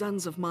 2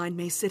 sons of mine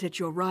may sit at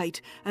your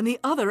right, and the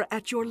other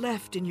at your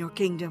left in your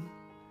kingdom."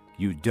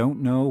 "You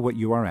don't know what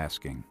you are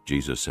asking."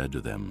 Jesus said to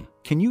them,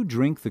 "Can you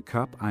drink the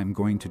cup I am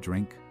going to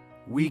drink?"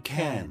 "We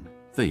can,"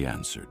 they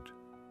answered.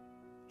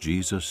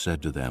 Jesus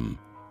said to them,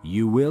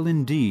 "You will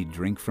indeed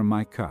drink from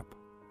my cup,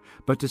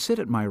 but to sit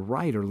at my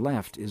right or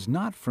left is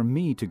not for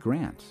me to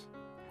grant.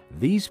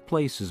 These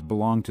places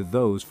belong to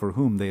those for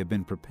whom they have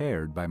been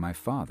prepared by my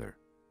Father."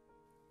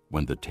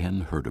 When the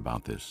 10 heard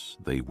about this,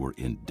 they were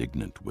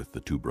indignant with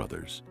the 2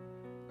 brothers.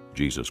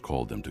 Jesus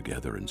called them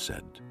together and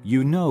said,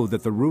 "You know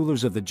that the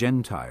rulers of the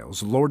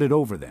Gentiles lord it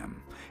over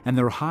them, and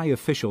their high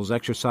officials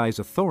exercise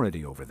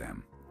authority over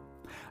them.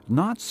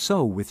 Not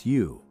so with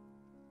you.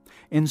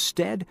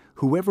 Instead,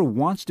 whoever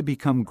wants to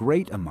become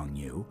great among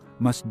you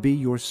must be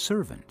your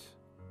servant.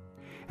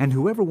 And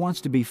whoever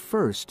wants to be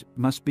first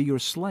must be your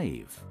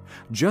slave,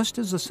 just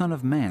as the Son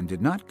of Man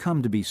did not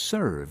come to be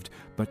served,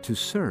 but to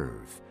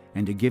serve,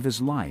 and to give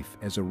his life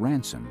as a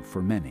ransom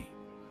for many."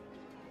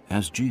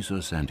 As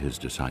Jesus and his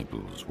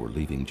disciples were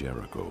leaving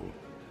Jericho,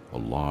 a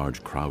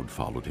large crowd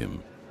followed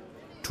him.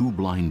 2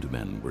 blind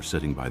men were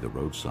sitting by the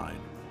roadside,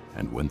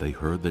 and when they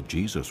heard that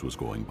Jesus was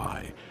going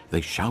by,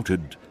 they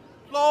shouted,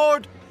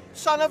 "Lord,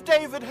 Son of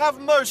David,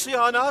 have mercy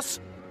on us!"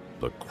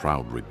 The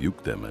crowd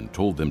rebuked them and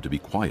told them to be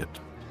quiet,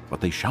 but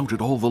they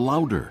shouted all the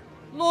louder,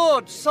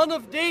 "Lord, Son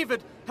of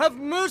David, have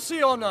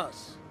mercy on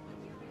us!"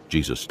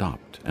 Jesus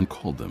stopped and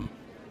called them.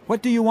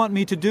 "What do you want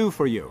me to do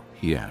for you?"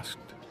 He asked.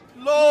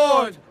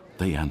 "Lord,"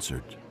 they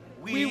answered,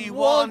 We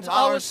want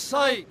our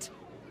sight.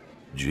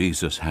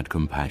 Jesus had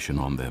compassion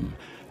on them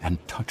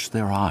and touched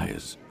their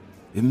eyes.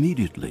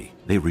 Immediately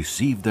they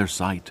received their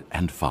sight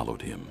and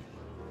followed him.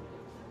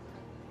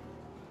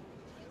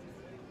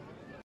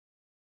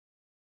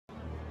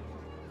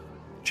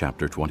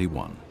 Chapter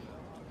 21.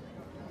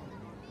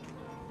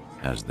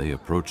 As they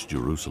approached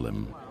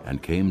Jerusalem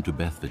and came to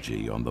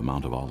Bethphage on the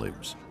Mount of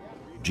Olives,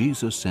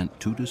 Jesus sent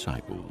 2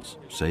 disciples,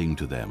 saying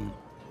to them,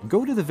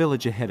 Go to the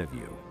village ahead of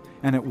you,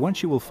 and at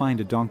once you will find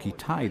a donkey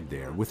tied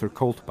there with her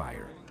colt by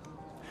her.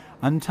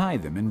 Untie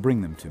them and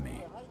bring them to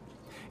me.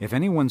 If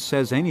anyone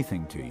says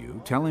anything to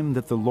you, tell him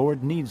that the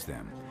Lord needs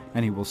them,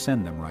 and he will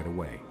send them right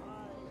away.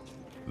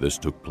 This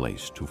took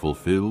place to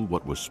fulfill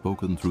what was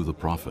spoken through the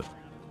prophet.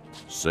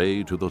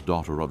 Say to the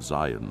daughter of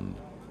Zion,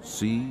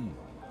 See,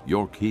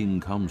 your king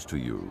comes to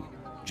you,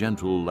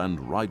 gentle and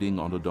riding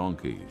on a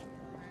donkey,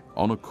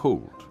 on a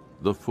colt,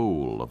 the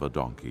foal of a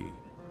donkey.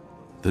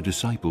 The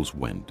disciples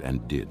went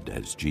and did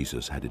as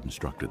Jesus had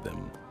instructed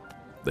them.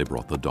 They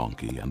brought the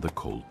donkey and the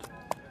colt,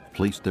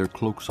 placed their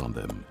cloaks on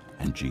them,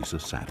 and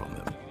Jesus sat on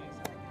them.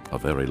 A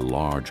very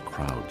large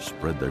crowd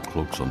spread their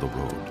cloaks on the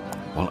road,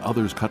 while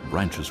others cut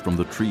branches from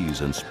the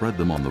trees and spread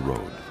them on the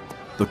road.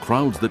 The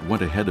crowds that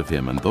went ahead of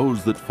him and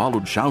those that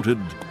followed shouted,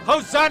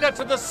 Hosanna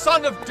to the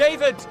Son of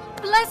David!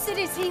 Blessed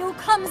is he who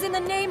comes in the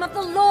name of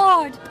the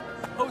Lord!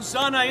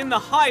 Hosanna in the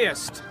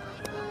highest!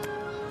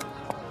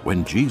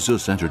 When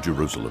Jesus entered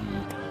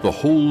Jerusalem, the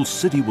whole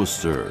city was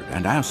stirred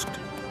and asked,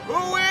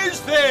 Who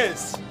is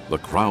this? The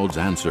crowds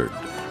answered,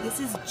 This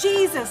is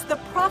Jesus, the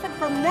prophet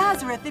from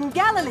Nazareth in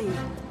Galilee.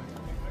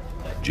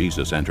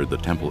 Jesus entered the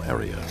temple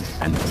area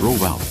and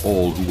drove out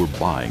all who were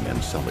buying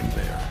and selling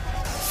there.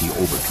 He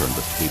overturned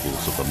the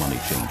tables of the money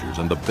changers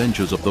and the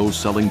benches of those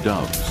selling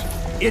doves.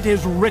 It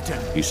is written,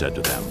 He said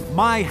to them,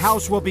 My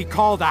house will be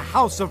called a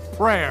house of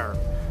prayer,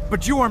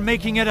 but you are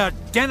making it a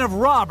den of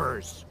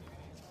robbers.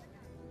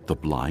 The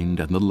blind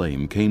and the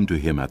lame came to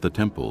him at the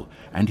temple,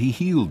 and he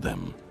healed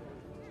them.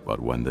 But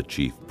when the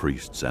chief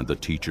priests and the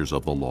teachers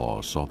of the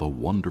law saw the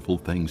wonderful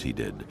things he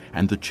did,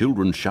 and the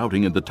children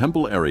shouting in the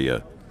temple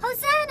area,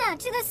 Hosanna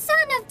to the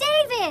Son of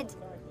David!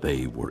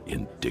 they were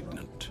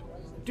indignant.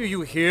 Do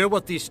you hear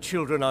what these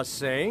children are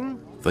saying?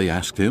 They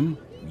asked him.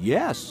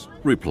 Yes,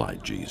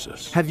 replied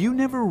Jesus. Have you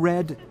never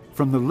read,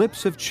 From the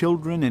lips of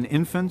children and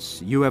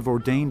infants you have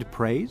ordained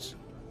praise?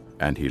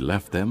 And he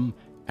left them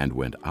and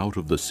went out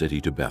of the city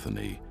to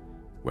Bethany,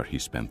 where he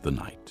spent the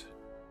night.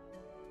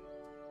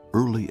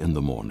 Early in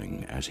the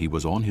morning, as he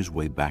was on his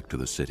way back to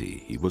the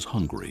city, he was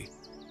hungry.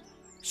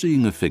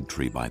 Seeing a fig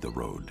tree by the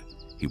road,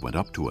 he went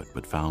up to it,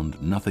 but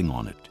found nothing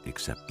on it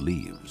except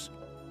leaves.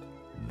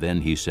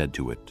 Then he said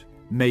to it,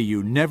 May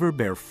you never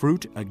bear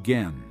fruit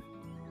again.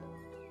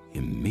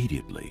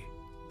 Immediately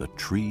the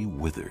tree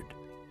withered.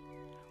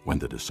 When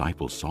the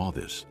disciples saw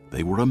this,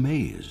 they were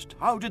amazed.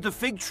 How did the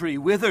fig tree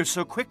wither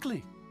so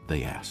quickly?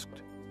 They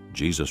asked.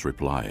 Jesus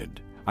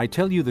replied, I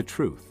tell you the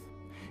truth.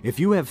 If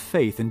you have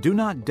faith and do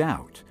not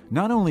doubt,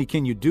 not only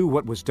can you do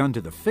what was done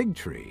to the fig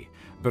tree,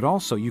 but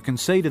also you can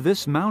say to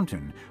this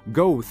mountain,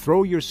 Go,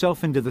 throw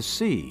yourself into the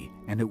sea,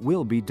 and it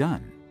will be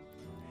done.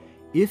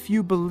 If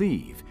you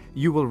believe,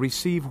 you will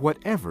receive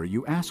whatever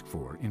you ask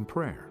for in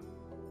prayer.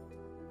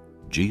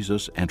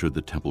 Jesus entered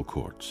the temple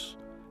courts,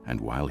 and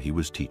while he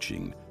was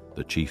teaching,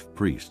 the chief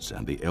priests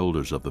and the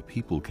elders of the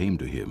people came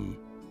to him.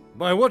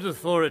 By what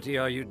authority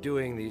are you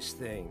doing these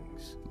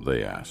things?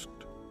 They asked.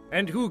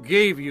 And who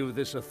gave you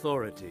this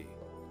authority?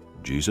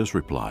 Jesus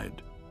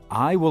replied,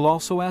 I will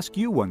also ask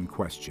you one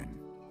question.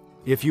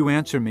 If you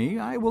answer me,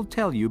 I will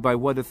tell you by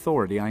what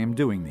authority I am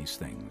doing these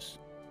things.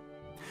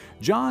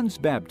 John's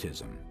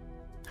baptism,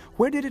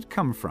 where did it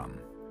come from?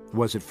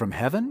 Was it from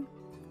heaven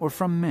or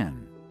from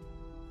men?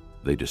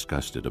 They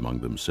discussed it among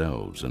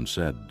themselves and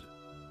said,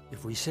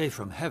 If we say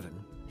from heaven,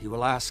 he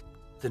will ask,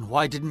 Then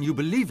why didn't you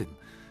believe him?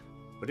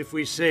 But if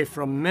we say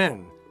from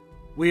men,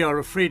 we are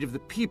afraid of the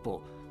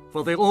people,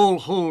 for they all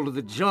hold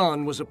that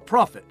John was a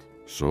prophet.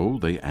 So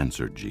they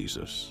answered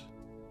Jesus.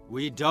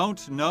 We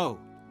don't know.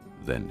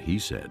 Then he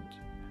said,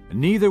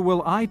 Neither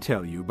will I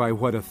tell you by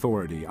what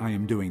authority I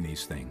am doing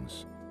these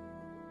things.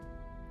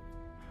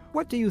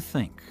 What do you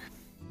think?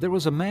 There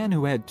was a man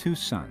who had 2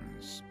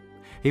 sons.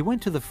 He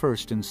went to the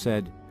first and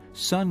said,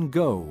 Son,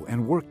 go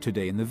and work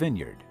today in the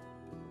vineyard.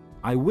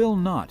 I will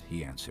not,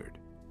 he answered.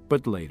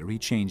 But later he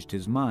changed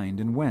his mind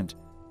and went.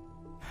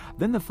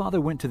 Then the father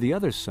went to the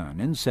other son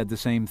and said the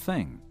same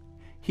thing.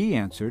 He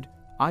answered,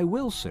 I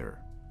will, sir,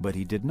 but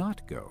he did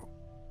not go.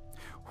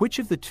 Which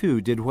of the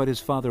 2 did what his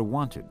father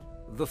wanted?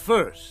 The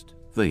first.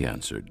 They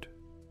answered.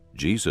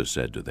 Jesus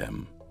said to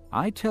them,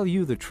 I tell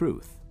you the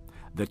truth.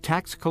 The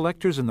tax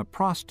collectors and the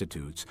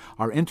prostitutes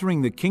are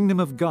entering the kingdom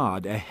of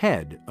God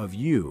ahead of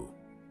you.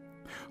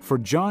 For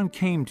John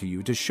came to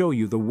you to show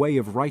you the way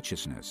of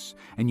righteousness,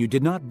 and you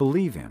did not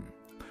believe him.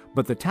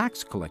 But the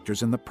tax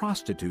collectors and the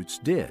prostitutes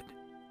did.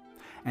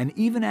 And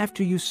even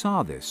after you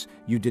saw this,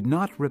 you did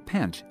not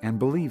repent and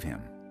believe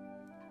him.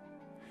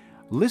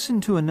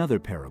 Listen to another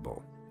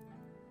parable.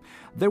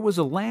 There was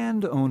a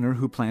landowner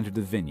who planted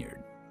a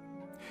vineyard.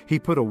 He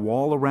put a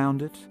wall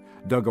around it,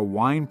 dug a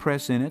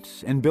winepress in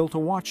it, and built a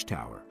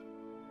watchtower.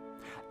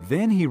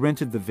 Then he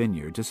rented the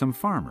vineyard to some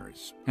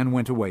farmers and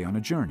went away on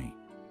a journey.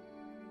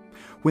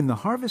 When the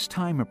harvest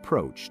time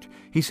approached,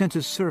 he sent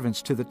his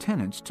servants to the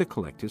tenants to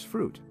collect his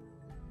fruit.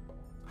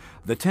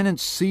 The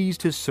tenants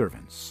seized his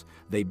servants.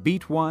 They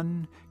beat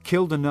one,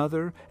 killed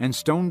another, and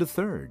stoned a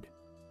third.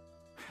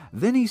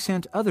 Then he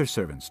sent other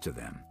servants to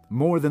them,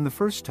 more than the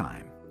first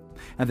time,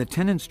 and the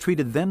tenants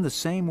treated them the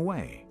same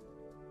way.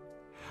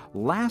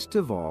 Last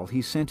of all,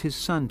 he sent his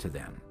son to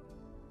them.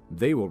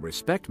 "They will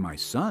respect my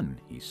son,"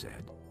 he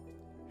said.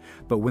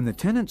 But when the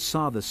tenants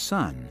saw the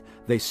son,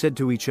 they said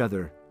to each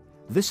other,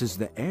 "This is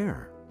the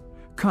heir.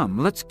 Come,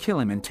 let's kill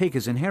him and take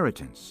his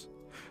inheritance."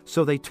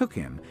 So they took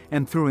him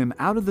and threw him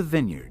out of the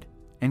vineyard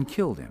and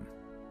killed him.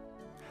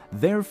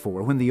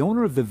 Therefore, when the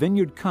owner of the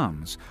vineyard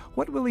comes,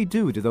 what will he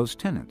do to those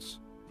tenants?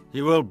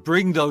 "He will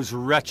bring those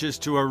wretches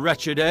to a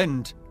wretched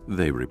end,"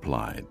 they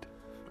replied.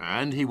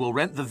 "And he will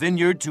rent the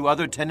vineyard to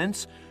other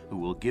tenants, who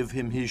will give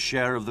him his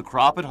share of the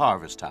crop at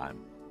harvest time."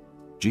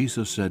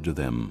 Jesus said to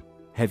them,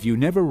 "Have you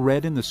never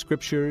read in the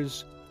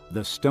Scriptures,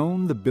 'The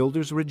stone the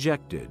builders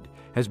rejected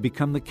has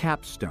become the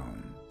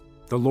capstone.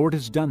 The Lord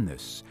has done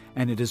this,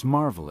 and it is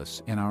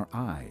marvelous in our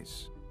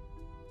eyes.'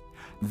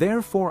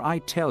 Therefore I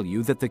tell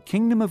you that the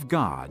kingdom of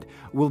God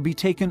will be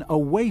taken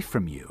away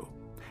from you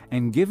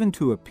and given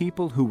to a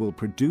people who will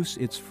produce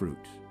its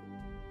fruit.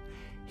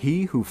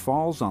 He who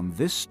falls on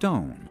this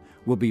stone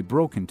will be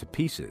broken to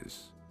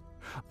pieces,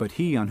 but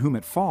he on whom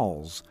it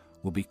falls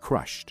will be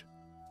crushed."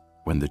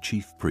 When the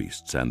chief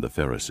priests and the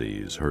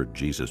Pharisees heard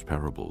Jesus'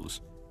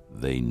 parables,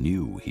 they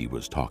knew he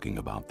was talking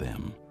about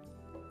them.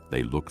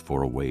 They looked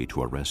for a way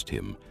to arrest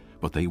him,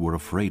 but they were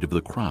afraid of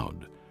the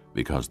crowd,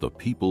 because the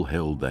people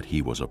held that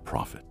he was a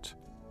prophet.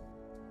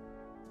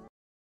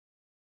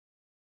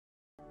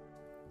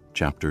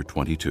 Chapter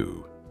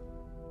 22.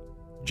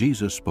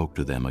 Jesus spoke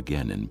to them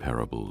again in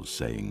parables,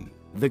 saying,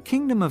 "The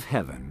kingdom of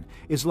heaven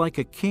is like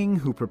a king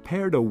who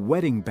prepared a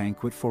wedding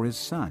banquet for his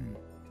son.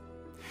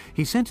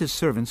 He sent his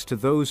servants to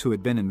those who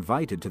had been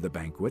invited to the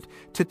banquet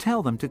to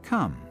tell them to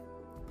come,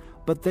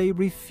 but they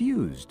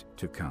refused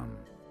to come.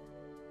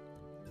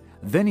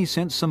 Then he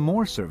sent some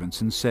more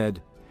servants and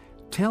said,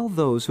 'Tell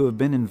those who have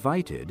been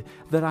invited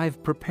that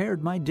I've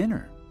prepared my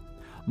dinner.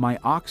 My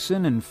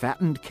oxen and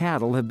fattened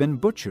cattle have been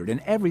butchered,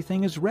 and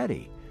everything is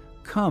ready.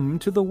 Come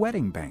to the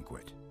wedding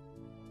banquet.'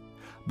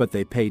 But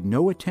they paid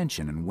no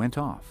attention and went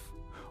off,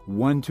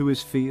 one to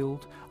his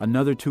field,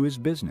 another to his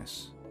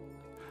business.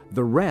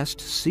 The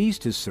rest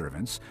seized his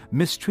servants,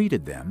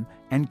 mistreated them,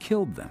 and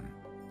killed them.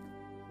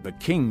 The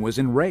king was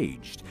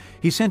enraged.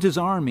 He sent his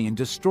army and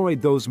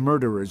destroyed those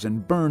murderers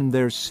and burned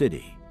their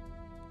city.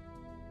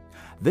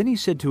 Then he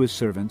said to his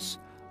servants,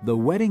 'The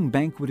wedding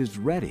banquet is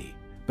ready,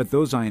 but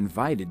those I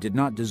invited did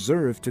not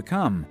deserve to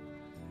come.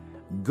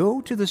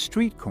 Go to the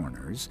street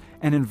corners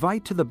and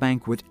invite to the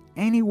banquet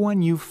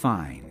anyone you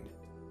find.'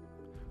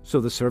 So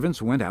the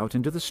servants went out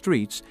into the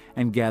streets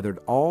and gathered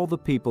all the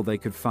people they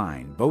could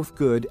find, both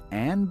good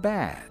and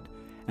bad,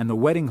 and the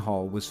wedding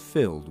hall was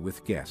filled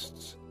with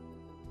guests.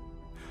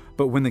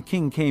 But when the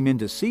king came in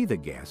to see the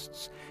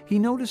guests, he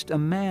noticed a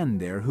man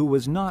there who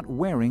was not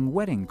wearing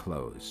wedding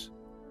clothes.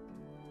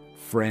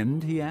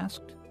 'Friend,' he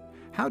asked,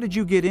 'how did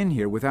you get in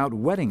here without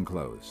wedding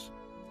clothes?'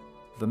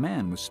 The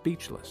man was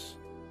speechless.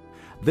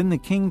 Then the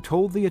king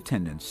told the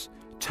attendants,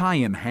 'Tie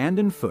him hand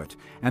and foot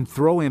and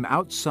throw him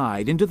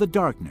outside into the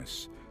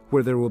darkness,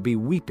 where there will be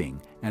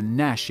weeping and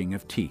gnashing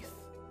of teeth.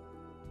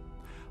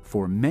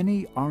 For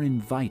many are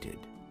invited,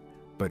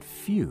 but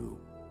few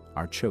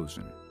are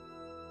chosen.'"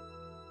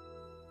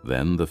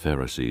 Then the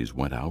Pharisees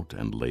went out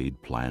and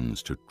laid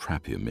plans to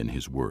trap him in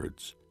his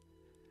words.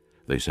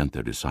 They sent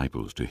their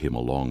disciples to him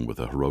along with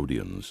the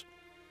Herodians.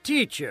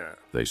 "Teacher,"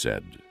 they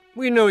said,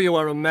 "we know you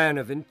are a man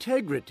of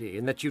integrity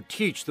and that you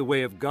teach the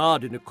way of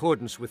God in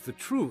accordance with the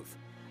truth.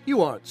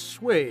 You aren't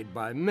swayed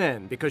by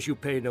men because you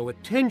pay no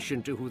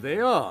attention to who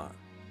they are.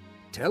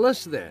 Tell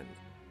us then,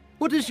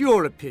 what is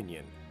your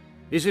opinion?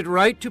 Is it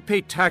right to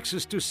pay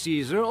taxes to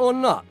Caesar or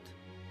not?"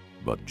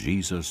 But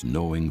Jesus,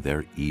 knowing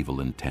their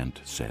evil intent,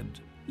 said,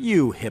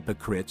 "You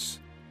hypocrites!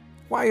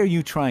 Why are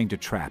you trying to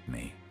trap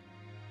me?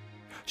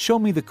 Show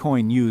me the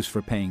coin used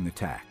for paying the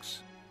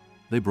tax."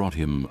 They brought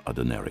him a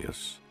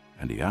denarius,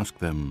 and he asked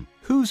them,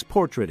 "Whose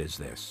portrait is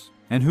this,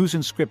 and whose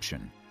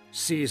inscription?"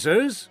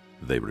 "Caesar's,"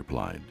 they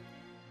replied.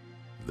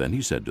 Then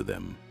he said to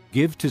them,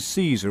 "Give to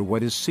Caesar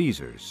what is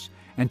Caesar's,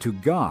 and to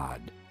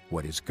God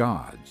what is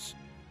God's."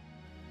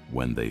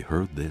 When they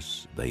heard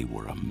this, they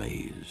were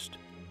amazed.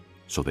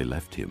 So they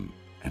left him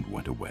and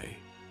went away.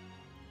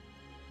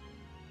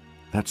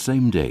 That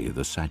same day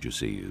the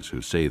Sadducees,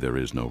 who say there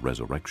is no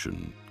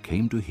resurrection,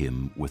 came to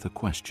him with a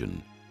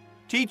question.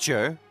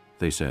 "Teacher,"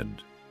 they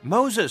said,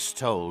 "Moses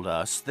told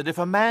us that if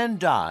a man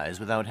dies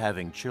without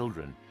having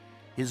children,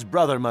 his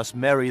brother must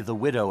marry the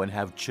widow and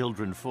have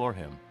children for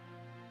him.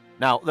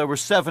 Now, there were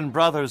 7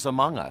 brothers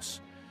among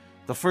us.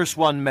 The first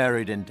one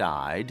married and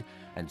died,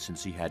 and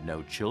since he had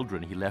no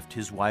children, he left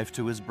his wife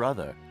to his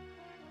brother.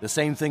 The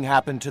same thing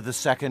happened to the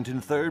second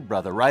and third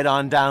brother, right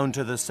on down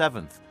to the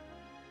seventh.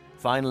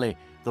 Finally,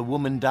 the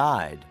woman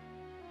died.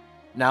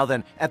 Now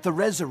then, at the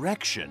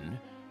resurrection,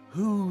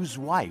 whose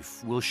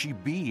wife will she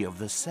be of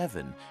the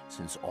seven,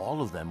 since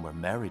all of them were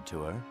married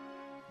to her?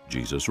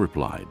 Jesus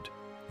replied,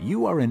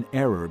 You are in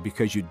error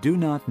because you do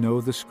not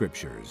know the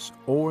Scriptures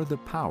or the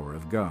power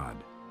of God.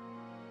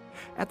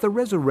 At the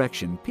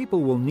resurrection,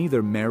 people will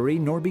neither marry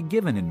nor be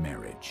given in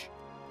marriage.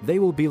 They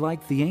will be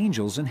like the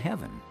angels in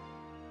heaven.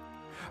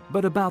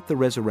 But about the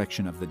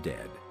resurrection of the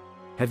dead,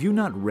 have you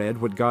not read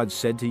what God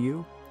said to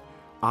you?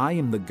 I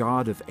am the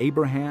God of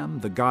Abraham,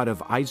 the God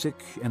of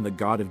Isaac, and the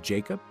God of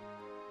Jacob.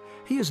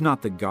 He is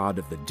not the God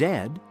of the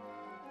dead,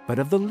 but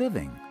of the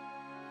living.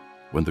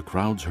 When the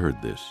crowds heard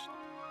this,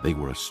 they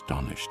were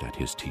astonished at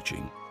his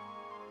teaching.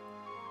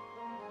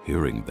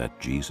 Hearing that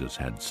Jesus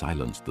had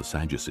silenced the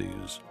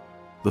Sadducees,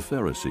 the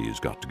Pharisees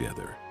got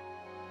together.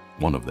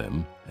 One of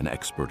them, an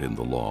expert in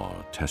the law,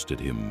 tested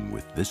him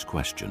with this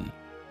question.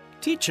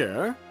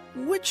 Teacher,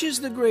 which is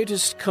the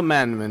greatest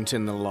commandment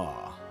in the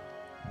law?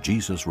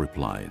 Jesus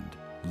replied,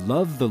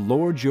 Love the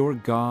Lord your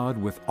God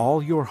with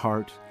all your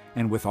heart,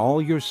 and with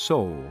all your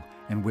soul,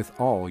 and with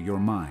all your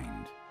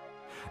mind.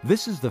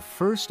 This is the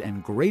first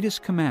and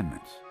greatest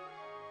commandment.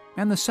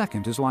 And the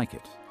second is like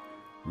it.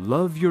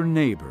 Love your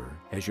neighbor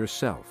as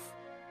yourself.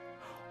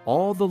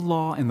 All the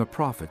law and the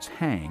prophets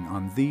hang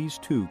on these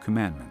two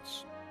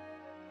commandments.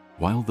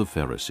 While the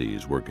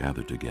Pharisees were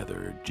gathered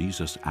together,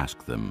 Jesus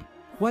asked them,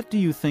 What do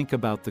you think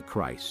about the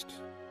Christ?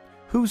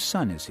 Whose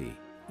son is he?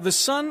 The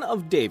son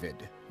of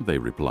David. They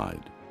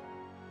replied.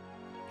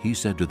 He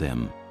said to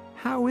them,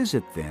 How is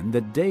it then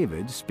that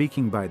David,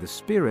 speaking by the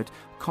Spirit,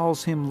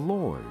 calls him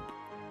Lord?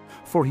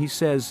 For he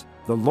says,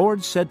 The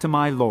Lord said to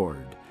my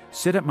Lord,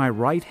 Sit at my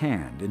right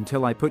hand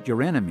until I put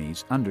your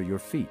enemies under your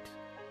feet.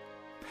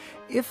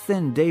 If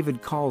then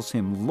David calls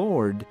him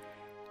Lord,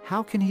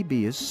 how can he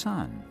be his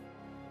son?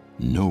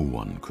 No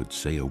one could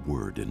say a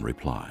word in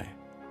reply,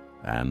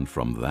 and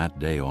from that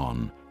day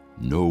on,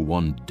 no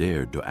one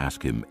dared to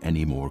ask him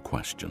any more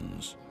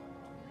questions.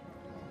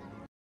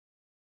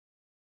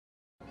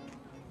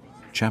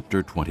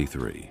 Chapter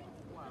 23.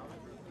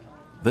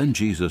 Then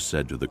Jesus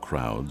said to the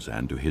crowds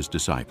and to his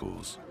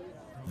disciples,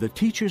 The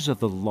teachers of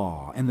the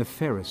law and the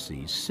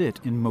Pharisees sit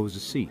in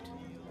Moses' seat,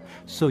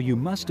 so you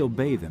must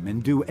obey them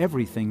and do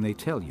everything they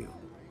tell you.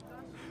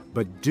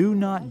 But do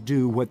not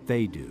do what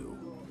they do,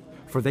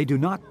 for they do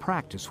not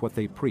practice what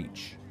they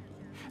preach.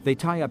 They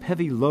tie up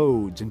heavy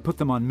loads and put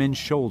them on men's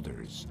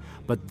shoulders,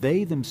 but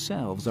they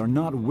themselves are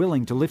not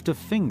willing to lift a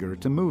finger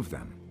to move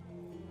them.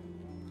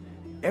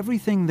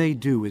 Everything they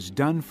do is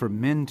done for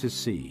men to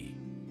see.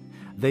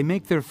 They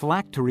make their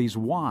phylacteries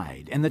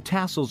wide and the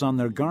tassels on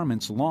their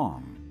garments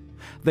long.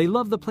 They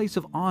love the place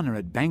of honor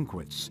at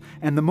banquets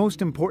and the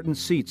most important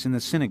seats in the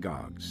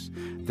synagogues.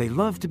 They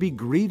love to be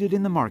greeted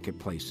in the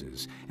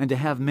marketplaces and to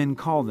have men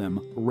call them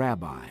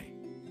Rabbi.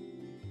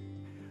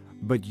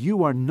 But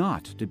you are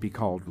not to be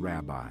called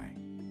Rabbi,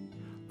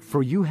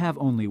 for you have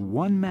only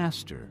one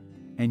master,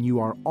 and you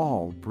are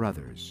all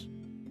brothers.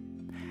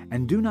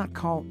 And do not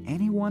call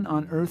anyone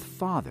on earth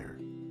Father,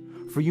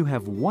 for you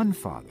have one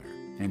Father,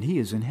 and he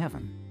is in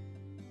heaven.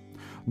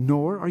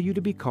 Nor are you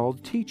to be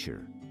called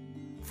Teacher,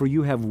 for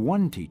you have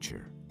one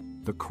Teacher,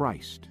 the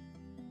Christ.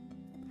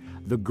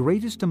 The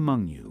greatest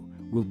among you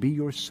will be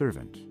your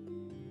servant.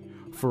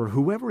 For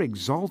whoever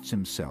exalts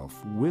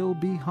himself will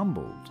be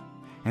humbled,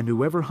 and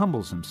whoever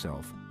humbles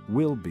himself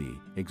will be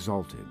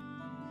exalted.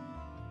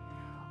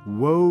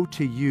 Woe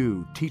to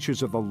you,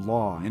 teachers of the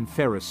law and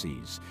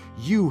Pharisees,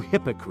 you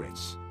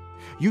hypocrites!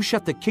 You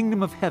shut the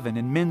kingdom of heaven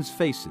in men's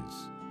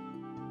faces.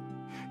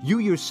 You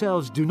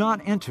yourselves do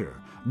not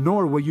enter,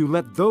 nor will you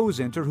let those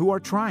enter who are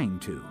trying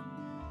to.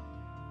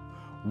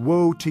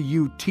 Woe to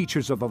you,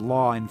 teachers of the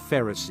law and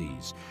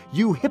Pharisees,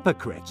 you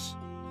hypocrites!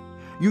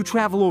 You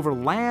travel over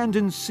land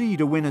and sea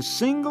to win a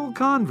single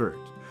convert,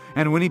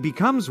 and when he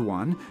becomes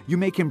one, you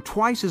make him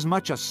twice as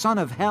much a son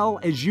of hell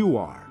as you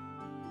are.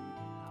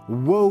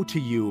 Woe to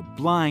you,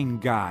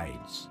 blind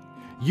guides!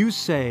 You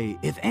say,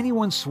 if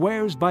anyone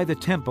swears by the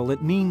temple,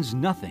 it means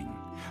nothing.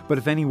 But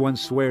if anyone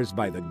swears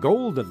by the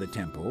gold of the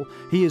temple,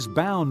 he is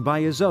bound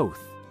by his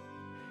oath.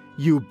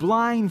 You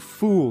blind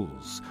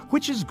fools!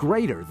 Which is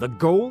greater, the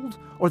gold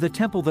or the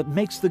temple that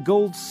makes the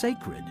gold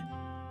sacred?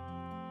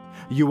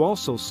 You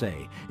also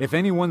say, if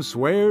anyone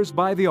swears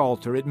by the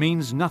altar, it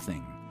means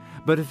nothing.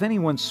 But if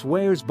anyone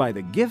swears by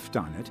the gift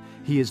on it,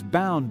 he is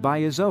bound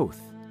by his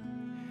oath.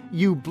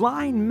 You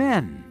blind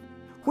men!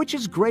 Which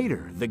is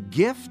greater, the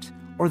gift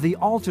or the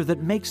altar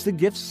that makes the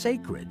gift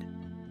sacred?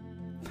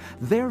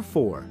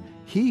 Therefore,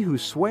 he who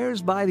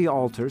swears by the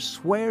altar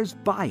swears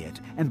by it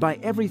and by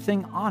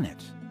everything on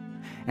it.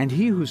 And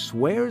he who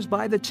swears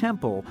by the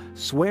temple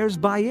swears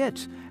by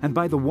it and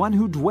by the one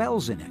who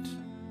dwells in it.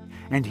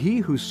 And he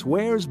who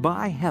swears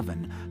by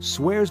heaven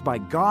swears by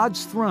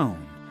God's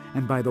throne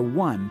and by the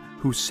one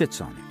who sits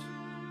on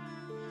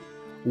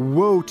it.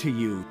 Woe to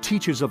you,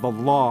 teachers of the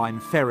law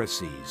and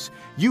Pharisees,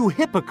 you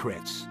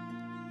hypocrites!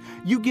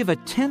 You give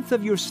 1/10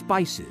 of your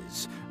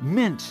spices,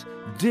 mint,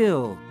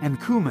 dill,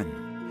 and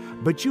cumin,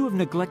 but you have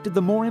neglected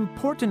the more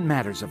important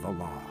matters of the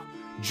law,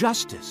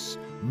 justice,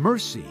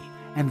 mercy,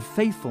 and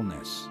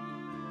faithfulness.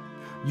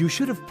 You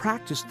should have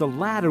practiced the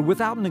latter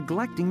without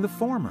neglecting the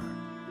former.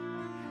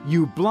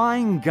 You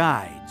blind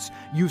guides,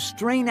 you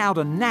strain out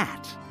a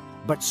gnat,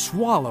 but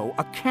swallow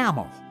a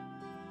camel.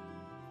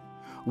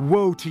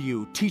 Woe to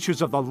you,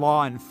 teachers of the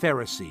law and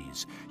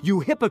Pharisees, you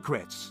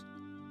hypocrites!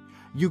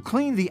 You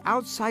clean the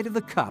outside of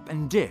the cup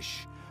and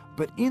dish,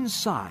 but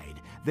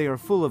inside they are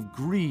full of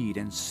greed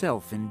and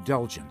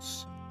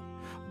self-indulgence.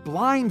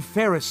 Blind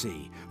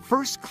Pharisee,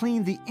 first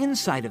clean the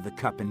inside of the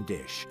cup and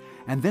dish,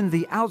 and then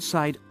the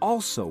outside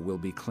also will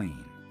be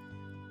clean.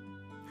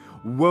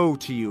 Woe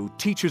to you,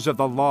 teachers of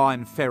the law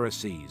and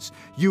Pharisees,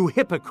 you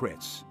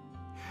hypocrites!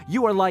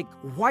 You are like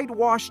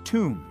whitewashed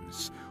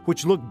tombs,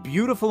 which look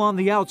beautiful on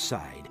the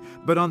outside,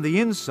 but on the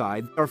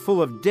inside are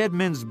full of dead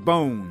men's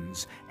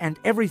bones and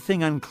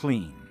everything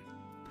unclean.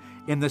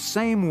 In the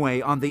same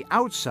way, on the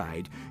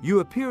outside you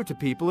appear to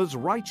people as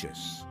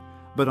righteous,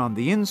 but on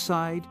the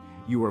inside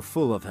you are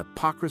full of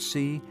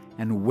hypocrisy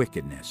and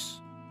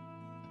wickedness.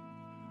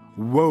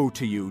 Woe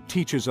to you,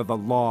 teachers of the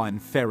law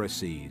and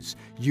Pharisees,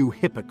 you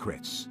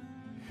hypocrites!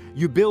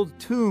 You build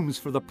tombs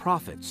for the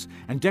prophets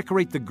and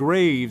decorate the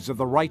graves of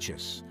the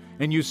righteous,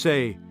 and you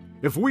say,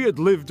 "If we had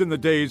lived in the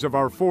days of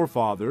our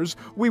forefathers,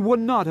 we would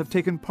not have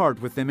taken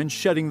part with them in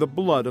shedding the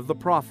blood of the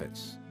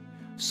prophets."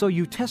 So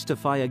you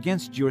testify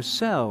against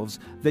yourselves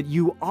that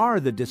you are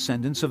the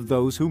descendants of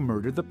those who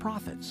murdered the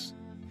prophets.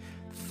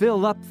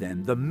 Fill up,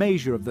 then, the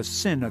measure of the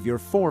sin of your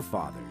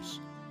forefathers.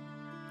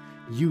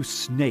 You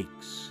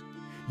snakes,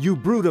 you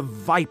brood of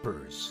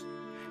vipers,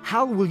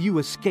 how will you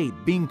escape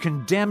being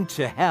condemned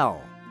to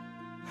hell?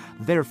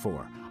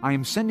 Therefore, I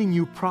am sending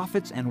you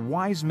prophets and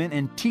wise men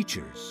and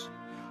teachers.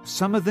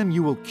 Some of them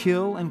you will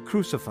kill and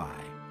crucify.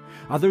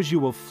 Others you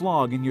will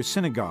flog in your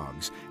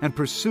synagogues and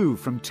pursue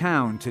from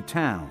town to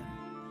town.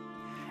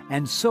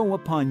 And so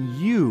upon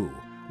you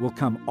will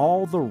come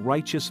all the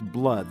righteous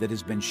blood that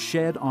has been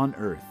shed on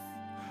earth,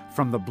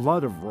 from the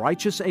blood of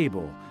righteous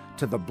Abel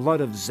to the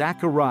blood of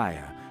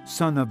Zechariah,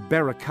 son of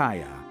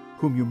Berechiah,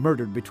 whom you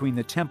murdered between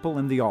the temple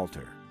and the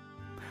altar.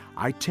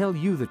 I tell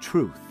you the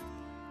truth,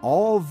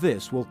 all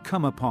this will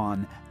come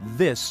upon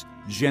this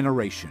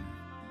generation.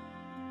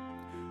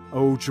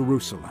 O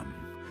Jerusalem,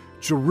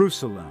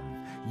 Jerusalem,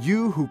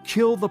 you who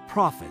kill the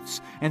prophets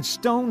and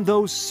stone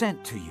those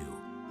sent to you,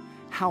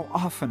 how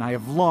often I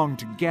have longed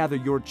to gather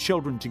your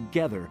children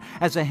together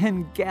as a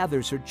hen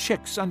gathers her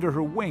chicks under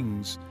her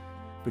wings,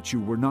 but you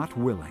were not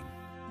willing.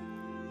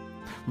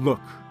 Look,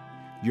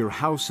 your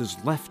house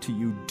is left to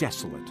you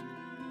desolate.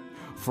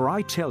 For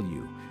I tell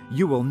you,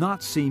 you will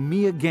not see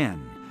me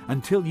again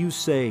until you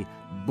say,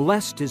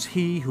 "Blessed is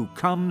he who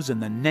comes in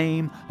the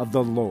name of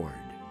the Lord."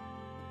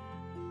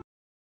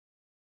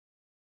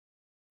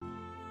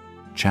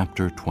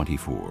 Chapter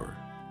 24.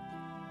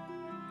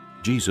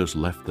 Jesus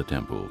left the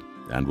temple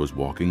and was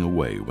walking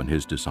away when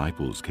his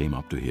disciples came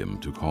up to him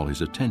to call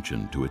his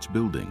attention to its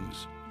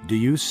buildings. Do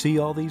you see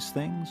all these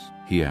things?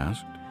 He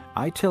asked.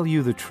 I tell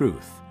you the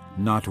truth,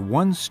 not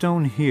one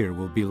stone here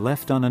will be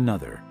left on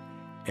another.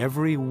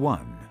 Every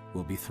one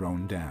will be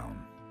thrown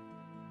down.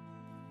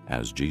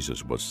 As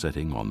Jesus was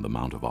sitting on the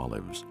Mount of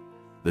Olives,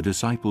 the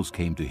disciples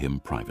came to him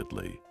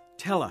privately.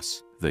 "Tell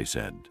us," they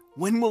said,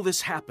 "when will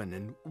this happen,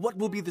 and what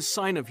will be the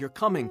sign of your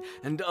coming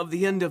and of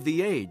the end of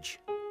the age?"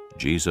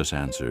 Jesus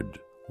answered,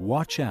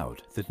 Watch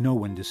out that no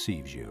one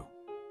deceives you.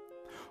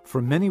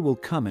 For many will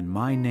come in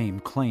my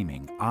name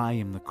claiming, I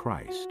am the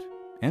Christ,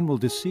 and will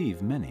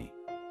deceive many.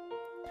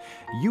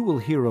 You will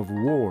hear of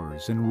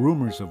wars and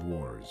rumors of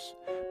wars,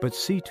 but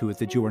see to it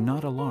that you are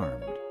not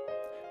alarmed.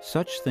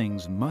 Such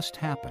things must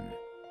happen,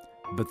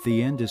 but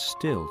the end is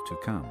still to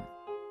come.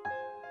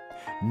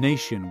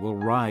 Nation will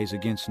rise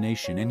against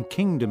nation, and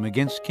kingdom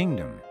against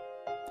kingdom.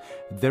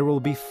 There will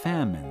be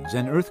famines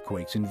and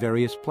earthquakes in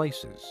various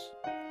places.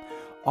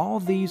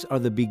 All these are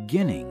the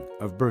beginning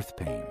of birth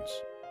pains.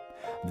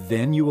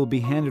 Then you will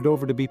be handed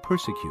over to be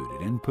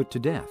persecuted and put to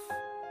death,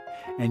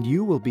 and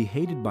you will be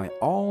hated by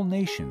all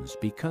nations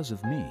because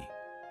of me.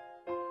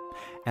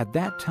 At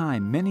that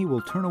time many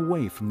will turn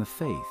away from the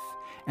faith,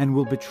 and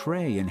will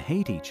betray and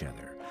hate each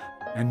other,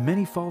 and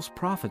many false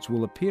prophets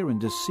will appear and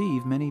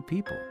deceive many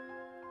people.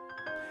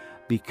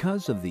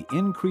 Because of the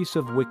increase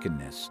of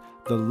wickedness,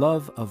 the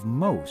love of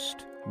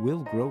most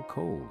will grow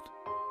cold.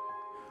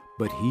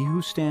 But he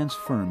who stands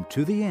firm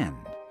to the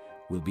end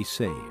will be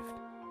saved.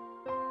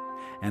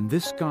 And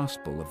this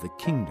gospel of the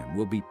kingdom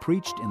will be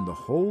preached in the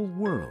whole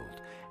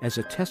world as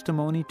a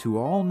testimony to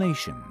all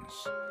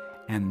nations,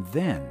 and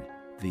then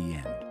the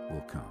end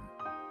will come.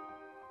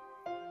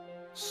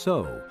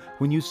 So,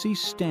 when you see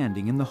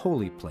standing in the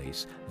holy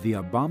place the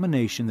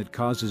abomination that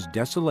causes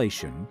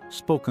desolation,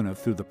 spoken of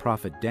through the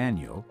prophet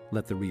Daniel,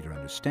 let the reader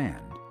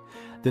understand,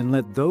 then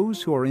let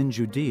those who are in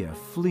Judea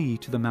flee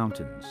to the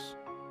mountains.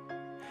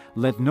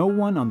 Let no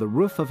one on the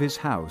roof of his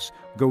house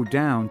go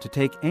down to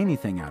take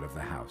anything out of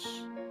the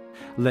house.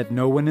 Let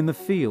no one in the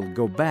field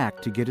go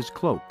back to get his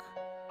cloak.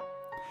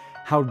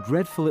 How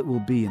dreadful it will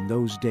be in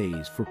those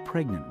days for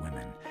pregnant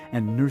women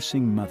and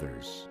nursing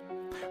mothers.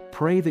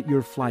 Pray that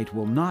your flight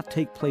will not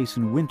take place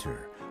in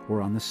winter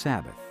or on the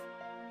Sabbath.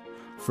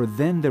 For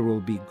then there will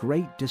be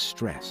great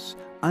distress,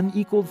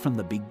 unequaled from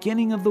the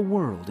beginning of the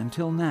world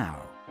until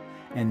now,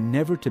 and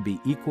never to be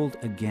equaled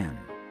again.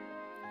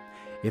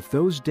 If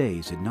those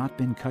days had not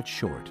been cut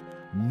short,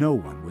 no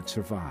one would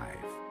survive.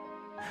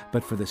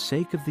 But for the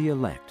sake of the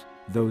elect,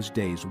 those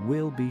days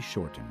will be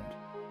shortened.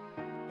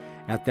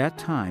 At that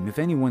time, if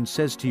anyone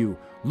says to you,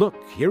 "Look,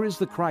 here is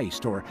the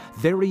Christ," or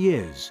 "There he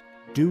is,"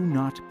 do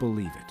not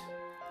believe it.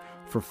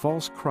 For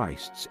false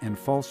Christs and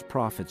false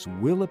prophets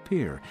will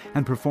appear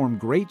and perform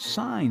great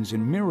signs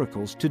and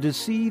miracles to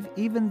deceive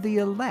even the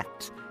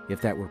elect,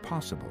 if that were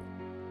possible.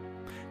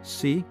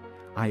 See,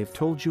 I have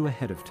told you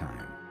ahead of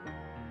time.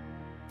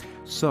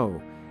 So,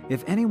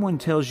 if anyone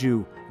tells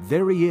you,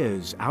 "There he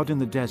is out in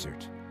the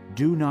desert,"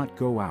 do not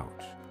go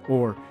out,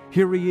 or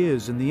 "Here he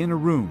is in the inner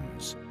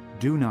rooms,"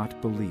 do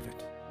not believe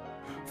it.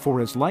 For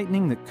as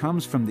lightning that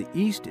comes from the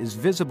east is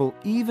visible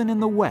even in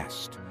the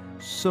west,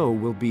 so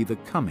will be the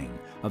coming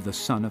of the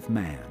Son of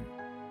Man.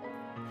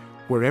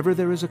 Wherever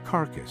there is a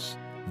carcass,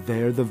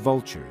 there the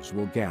vultures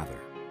will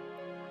gather.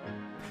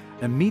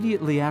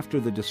 Immediately after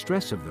the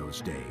distress of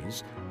those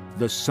days,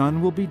 the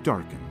sun will be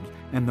darkened,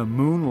 and the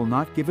moon will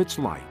not give its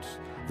light.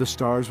 The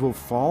stars will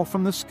fall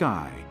from the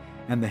sky,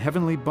 and the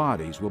heavenly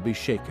bodies will be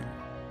shaken.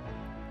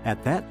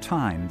 At that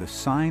time the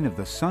sign of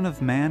the Son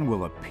of Man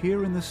will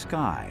appear in the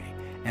sky,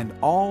 and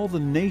all the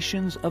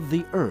nations of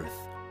the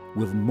earth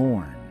will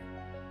mourn.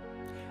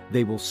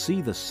 They will see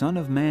the Son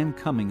of Man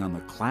coming on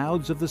the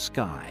clouds of the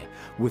sky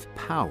with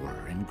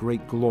power and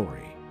great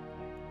glory.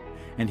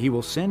 And he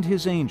will send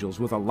his angels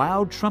with a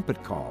loud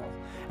trumpet call,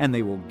 and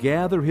they will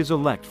gather his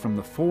elect from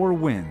the four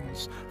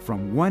winds,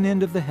 from one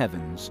end of the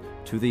heavens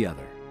to the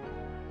other.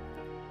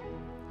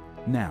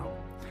 Now,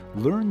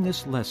 learn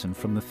this lesson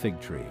from the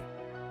fig tree.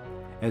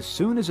 As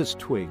soon as its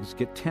twigs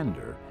get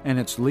tender and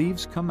its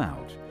leaves come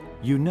out,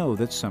 you know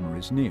that summer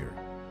is near.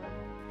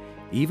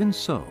 Even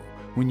so,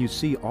 when you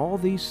see all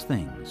these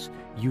things,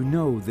 you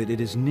know that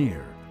it is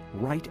near,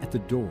 right at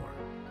the door.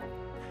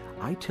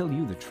 I tell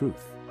you the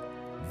truth,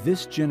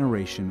 this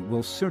generation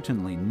will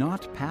certainly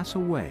not pass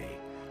away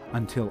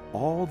until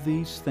all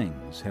these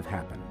things have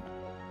happened.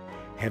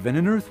 Heaven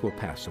and earth will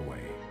pass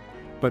away,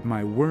 but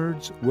my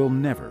words will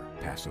never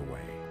pass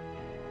away.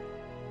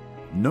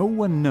 No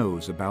one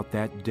knows about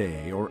that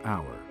day or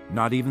hour,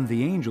 not even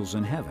the angels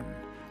in heaven,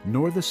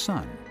 nor the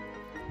Son,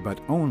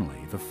 but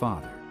only the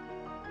Father.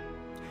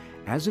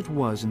 As it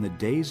was in the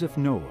days of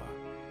Noah,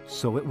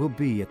 so it will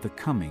be at the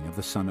coming of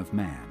the Son of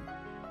Man.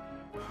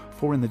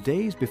 For in the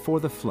days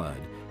before the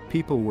flood,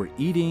 people were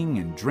eating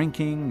and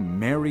drinking,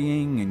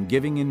 marrying and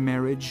giving in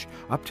marriage,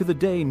 up to the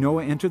day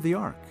Noah entered the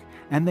ark,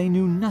 and they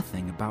knew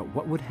nothing about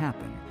what would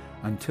happen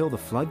until the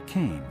flood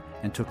came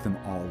and took them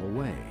all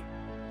away.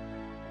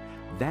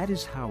 That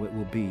is how it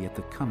will be at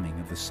the coming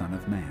of the Son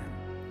of Man.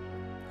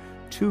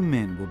 2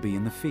 men will be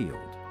in the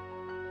field.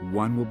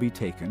 One will be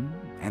taken,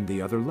 and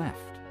the other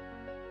left.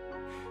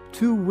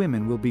 2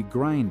 women will be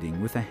grinding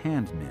with a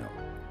hand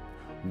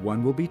mill.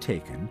 One will be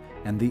taken,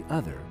 and the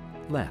other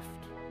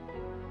left.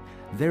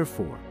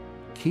 Therefore,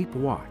 keep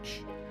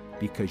watch,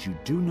 because you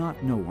do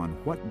not know on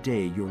what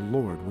day your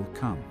Lord will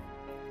come.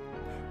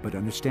 But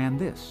understand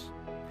this,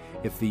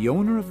 if the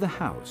owner of the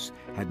house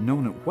had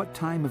known at what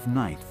time of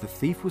night the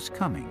thief was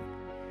coming,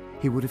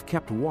 he would have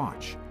kept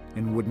watch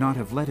and would not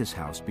have let his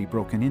house be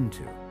broken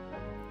into.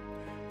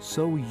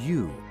 So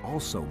you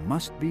also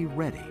must be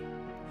ready,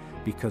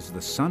 because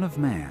the Son of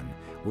Man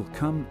will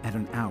come at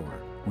an hour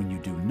when you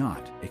do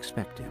not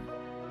expect him.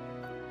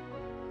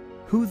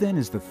 Who then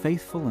is the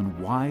faithful and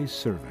wise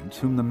servant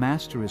whom the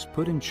master has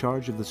put in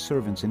charge of the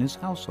servants in his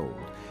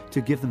household to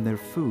give them their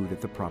food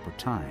at the proper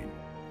time?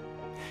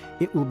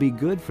 It will be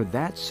good for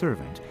that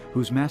servant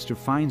whose master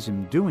finds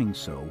him doing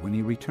so when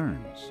he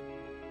returns.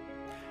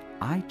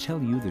 I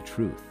tell you the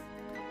truth,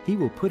 he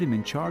will put him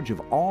in charge of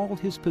all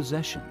his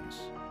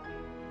possessions.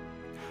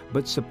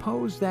 But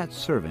suppose that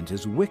servant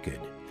is wicked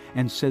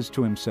and says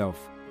to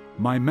himself,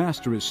 "My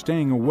master is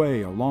staying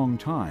away a long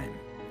time,"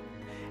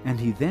 and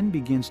he then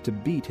begins to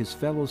beat his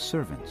fellow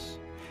servants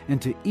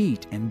and to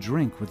eat and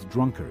drink with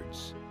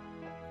drunkards.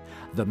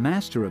 The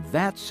master of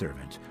that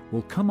servant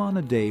will come on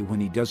a day when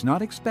he does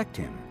not expect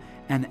him,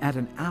 and at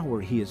an hour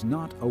he is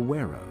not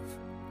aware of.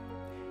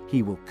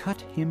 He will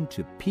cut him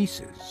to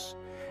pieces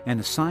and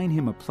assign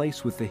him a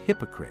place with the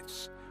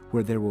hypocrites,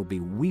 where there will be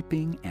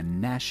weeping and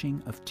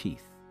gnashing of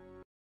teeth.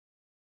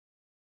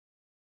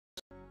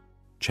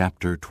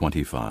 Chapter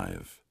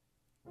 25.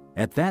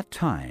 At that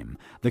time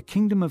the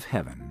kingdom of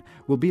heaven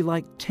will be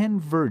like 10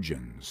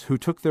 virgins who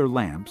took their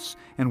lamps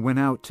and went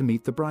out to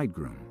meet the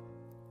bridegroom.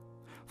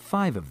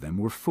 5 of them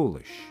were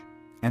foolish,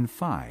 and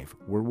 5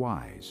 were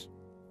wise.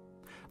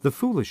 The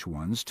foolish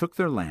ones took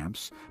their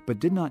lamps, but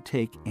did not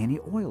take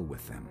any oil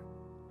with them.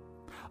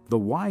 The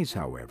wise,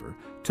 however,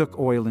 took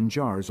oil in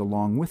jars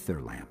along with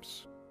their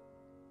lamps.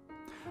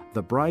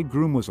 The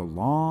bridegroom was a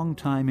long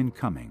time in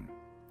coming,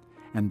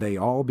 and they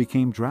all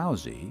became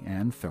drowsy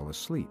and fell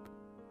asleep.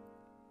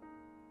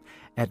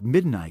 At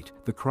midnight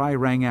the cry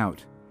rang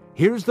out,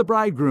 "Here's the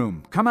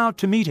bridegroom, come out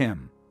to meet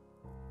him."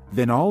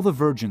 Then all the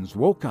virgins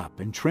woke up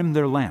and trimmed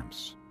their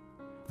lamps.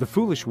 The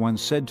foolish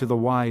ones said to the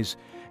wise,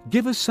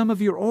 "Give us some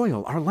of your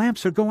oil, our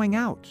lamps are going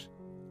out."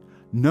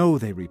 "No,"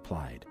 they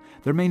replied,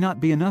 "there may not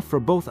be enough for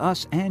both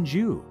us and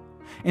you.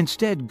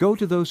 Instead, go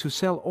to those who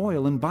sell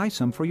oil and buy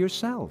some for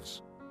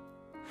yourselves."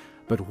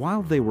 But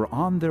while they were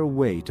on their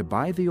way to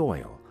buy the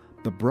oil,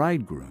 the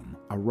bridegroom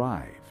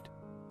arrived.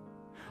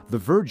 The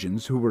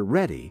virgins who were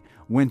ready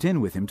went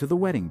in with him to the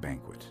wedding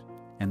banquet,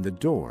 and the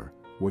door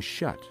was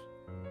shut.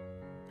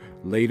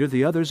 Later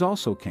the others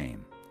also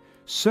came.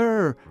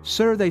 "Sir,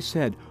 sir," they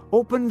said,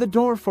 "open the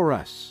door for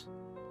us."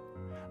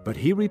 But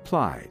he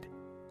replied,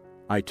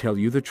 "I tell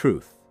you the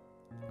truth,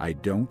 I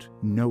don't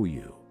know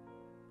you.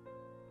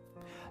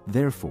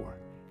 Therefore,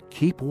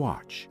 keep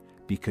watch,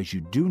 because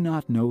you do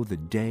not know the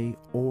day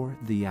or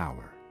the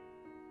hour."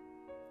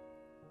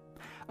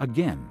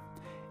 Again,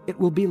 it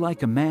will be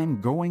like a man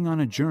going on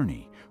a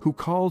journey who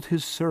called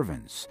his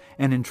servants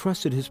and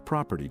entrusted his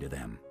property to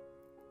them.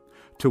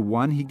 To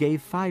one he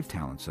gave 5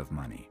 talents of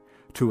money,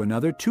 to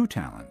another 2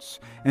 talents,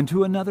 and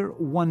to another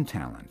 1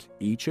 talent,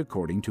 each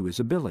according to his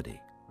ability.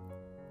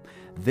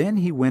 Then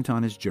he went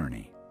on his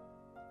journey.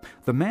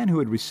 The man who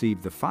had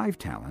received the 5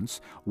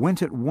 talents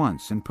went at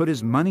once and put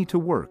his money to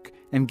work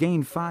and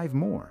gained 5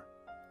 more.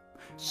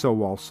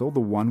 So also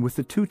the one with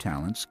the 2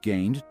 talents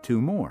gained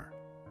 2 more.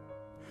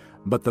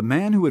 But the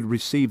man who had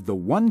received the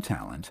 1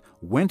 talent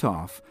went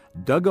off,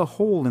 dug a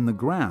hole in the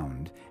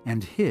ground,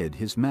 and hid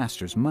his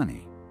master's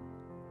money.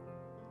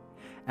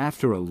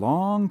 After a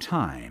long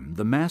time,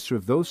 the master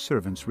of those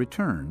servants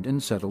returned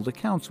and settled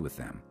accounts with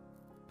them.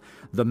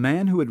 The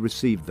man who had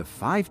received the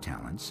 5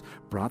 talents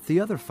brought the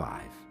other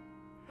 5.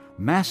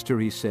 "Master,"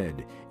 he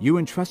said, "you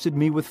entrusted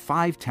me with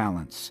 5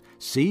 talents.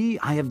 See,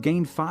 I have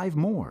gained 5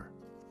 more."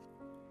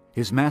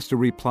 His master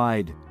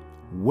replied,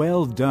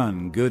 "Well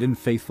done, good and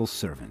faithful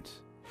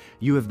servant.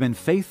 You have been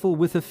faithful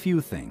with a few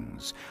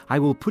things. I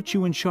will put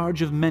you in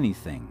charge of many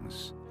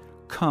things.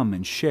 Come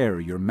and share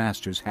your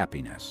master's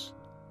happiness."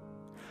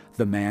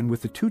 The man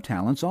with the 2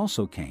 talents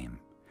also came.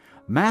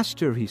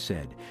 "Master," he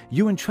said,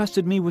 "you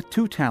entrusted me with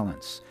 2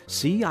 talents.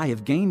 See, I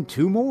have gained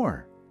 2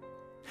 more."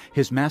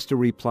 His master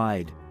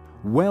replied,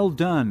 "Well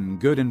done,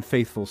 good and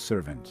faithful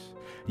servant.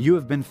 You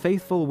have been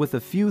faithful with a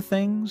few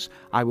things.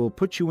 I will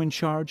put you in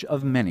charge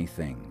of many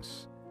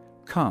things.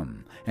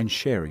 Come and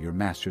share your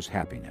master's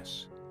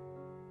happiness."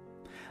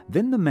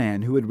 Then the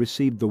man who had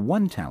received the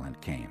 1 talent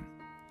came.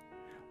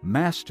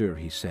 "Master,"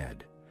 he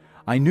said,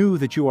 "I knew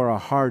that you are a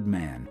hard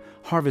man,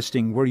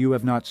 harvesting where you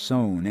have not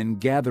sown,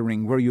 and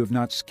gathering where you have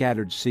not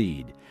scattered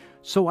seed.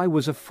 So I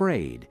was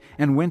afraid,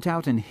 and went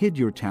out and hid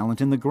your talent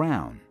in the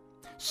ground.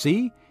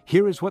 See,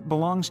 here is what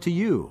belongs to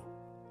you."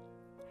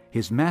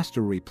 His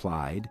master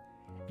replied,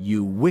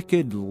 "You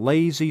wicked,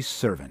 lazy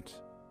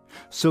servant.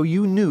 So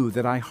you knew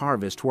that I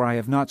harvest where I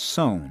have not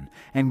sown,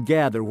 and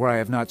gather where I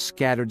have not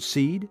scattered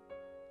seed?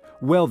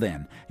 Well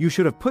then, you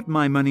should have put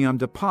my money on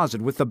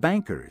deposit with the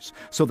bankers,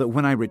 so that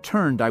when I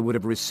returned I would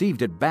have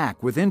received it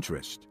back with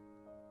interest.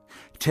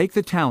 Take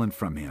the talent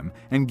from him,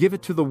 and give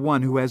it to the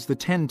one who has the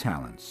 10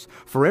 talents.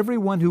 For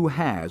everyone who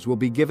has will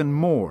be given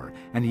more,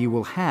 and he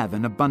will have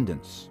an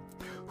abundance.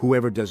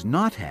 Whoever does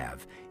not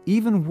have,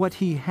 even what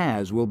he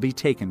has will be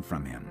taken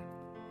from him.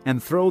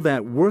 And throw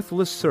that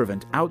worthless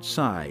servant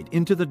outside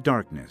into the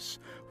darkness,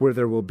 where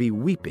there will be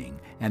weeping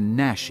and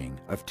gnashing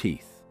of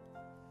teeth.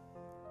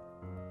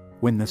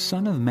 When the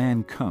Son of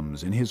Man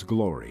comes in his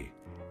glory,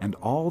 and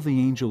all the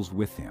angels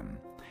with him,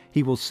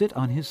 he will sit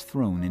on his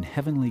throne in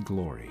heavenly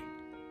glory.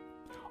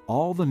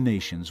 All the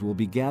nations will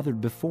be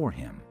gathered before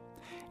him,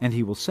 and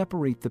he will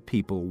separate the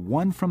people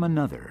one from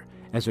another,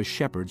 as a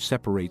shepherd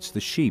separates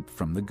the sheep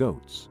from the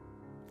goats.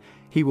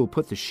 He will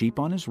put the sheep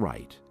on his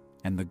right,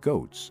 and the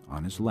goats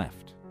on his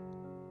left.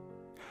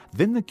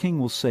 Then the king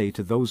will say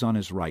to those on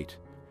his right,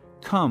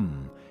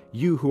 "Come,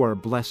 you who are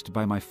blessed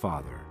by my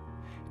Father,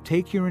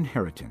 take your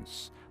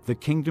inheritance, the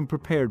kingdom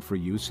prepared for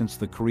you since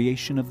the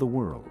creation of the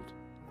world.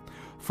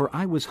 For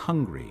I was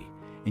hungry,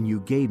 and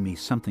you gave me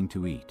something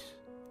to eat.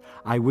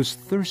 I was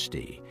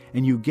thirsty,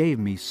 and you gave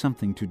me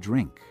something to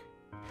drink.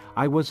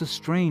 I was a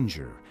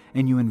stranger,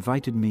 and you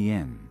invited me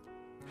in.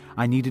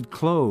 I needed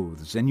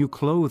clothes, and you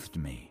clothed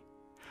me.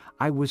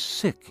 I was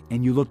sick,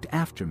 and you looked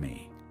after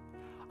me.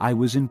 I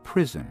was in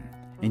prison,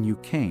 and you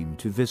came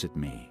to visit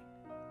me."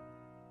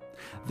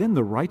 Then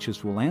the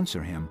righteous will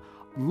answer him,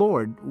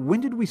 "Lord, when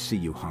did we see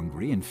you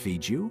hungry and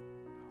feed you,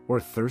 or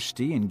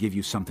thirsty and give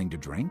you something to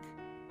drink?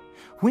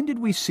 When did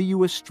we see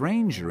you a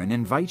stranger and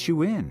invite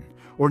you in,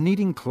 or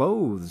needing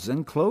clothes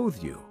and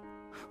clothe you?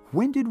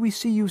 When did we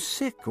see you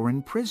sick or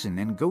in prison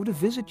and go to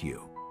visit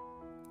you?"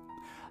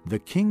 The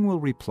king will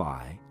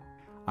reply,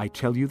 "I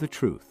tell you the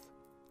truth.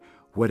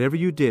 Whatever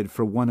you did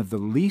for one of the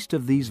least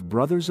of these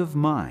brothers of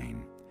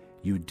mine,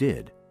 you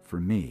did for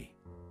me."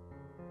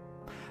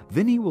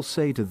 Then he will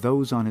say to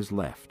those on his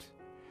left,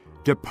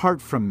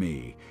 Depart from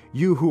me,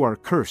 you who are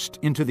cursed,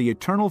 into the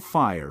eternal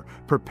fire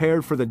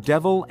prepared for the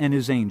devil and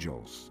his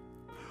angels.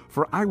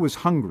 For I was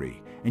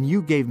hungry, and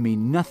you gave me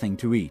nothing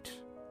to eat.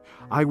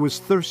 I was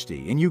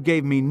thirsty, and you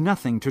gave me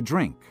nothing to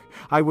drink.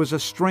 I was a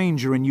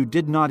stranger, and you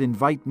did not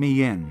invite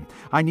me in.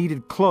 I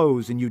needed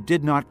clothes, and you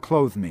did not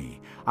clothe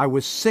me. I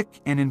was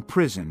sick and in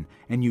prison,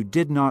 and you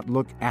did not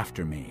look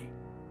after me.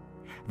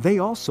 They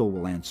also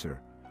will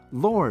answer,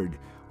 Lord,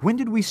 when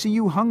did we see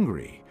you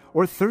hungry,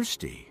 or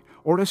thirsty,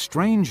 or a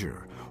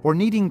stranger, or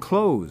needing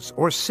clothes,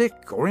 or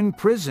sick, or in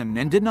prison,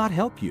 and did not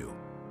help you?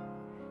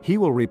 He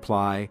will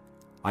reply,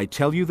 I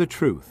tell you the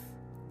truth.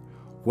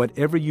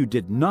 Whatever you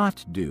did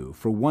not do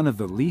for one of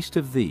the least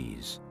of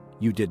these,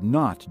 you did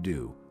not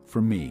do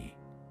for me.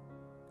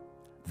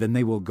 Then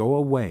they will go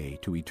away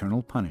to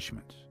eternal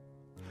punishment,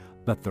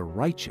 but the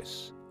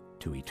righteous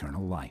to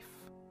eternal life.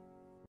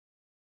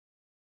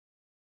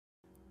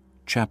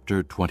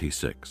 Chapter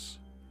 26.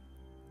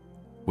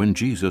 When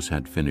Jesus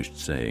had finished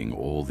saying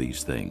all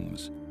these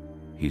things,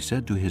 he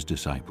said to his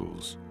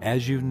disciples,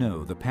 As you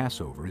know, the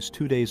Passover is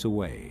 2 days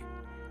away,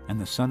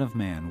 and the Son of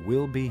Man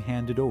will be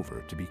handed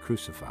over to be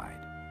crucified.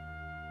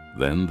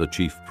 Then the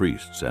chief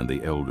priests and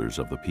the elders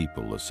of the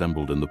people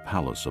assembled in the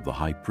palace of the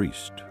high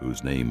priest,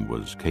 whose name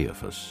was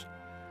Caiaphas,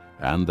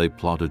 and they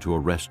plotted to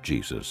arrest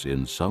Jesus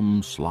in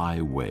some sly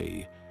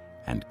way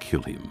and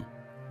kill him.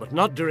 But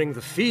not during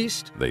the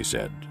feast, they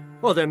said,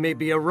 or there may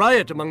be a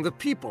riot among the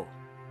people.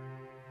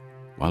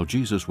 While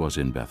Jesus was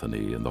in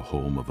Bethany in the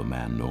home of a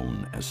man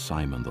known as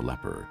Simon the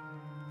leper,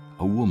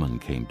 a woman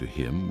came to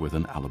him with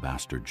an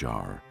alabaster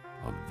jar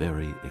of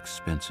very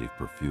expensive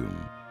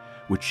perfume,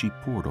 which she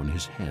poured on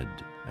his head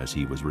as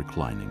he was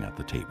reclining at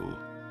the table.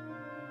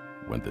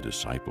 When the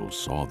disciples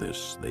saw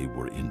this, they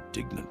were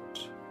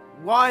indignant.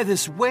 Why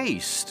this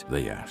waste?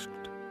 They asked.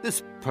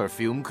 This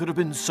perfume could have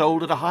been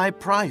sold at a high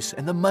price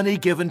and the money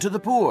given to the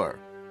poor.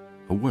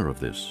 Aware of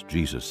this,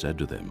 Jesus said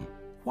to them,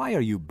 Why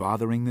are you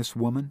bothering this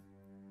woman?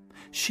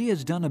 She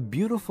has done a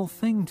beautiful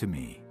thing to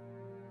me.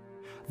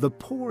 The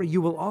poor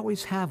you will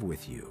always have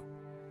with you,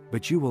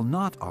 but you will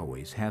not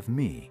always have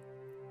me.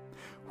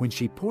 When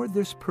she poured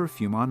this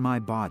perfume on my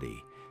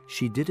body,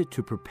 she did it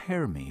to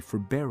prepare me for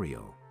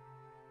burial.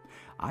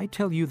 I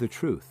tell you the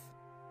truth.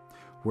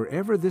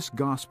 Wherever this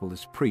gospel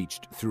is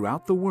preached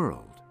throughout the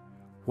world,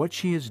 what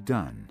she has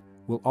done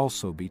will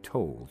also be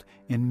told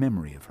in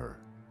memory of her.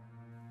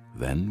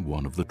 Then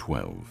one of the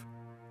 12,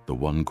 the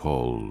one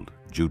called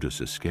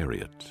Judas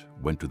Iscariot,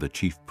 went to the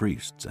chief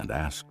priests and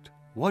asked,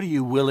 What are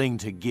you willing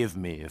to give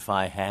me if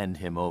I hand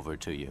him over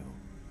to you?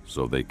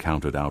 So they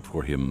counted out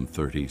for him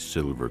 30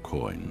 silver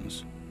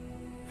coins.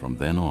 From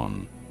then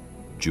on,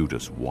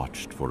 Judas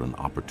watched for an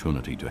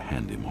opportunity to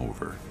hand him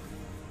over.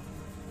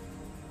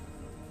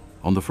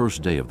 On the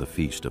first day of the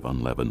Feast of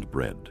Unleavened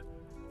Bread,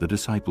 the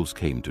disciples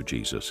came to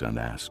Jesus and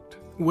asked,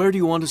 Where do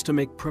you want us to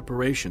make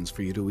preparations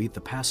for you to eat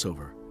the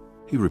Passover?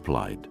 He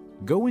replied,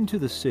 Go into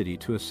the city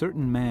to a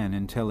certain man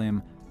and tell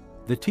him,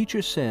 The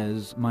teacher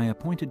says, my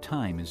appointed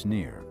time is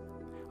near.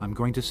 I'm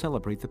going to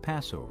celebrate the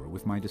Passover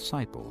with my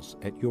disciples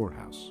at your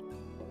house.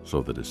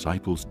 So the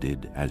disciples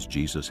did as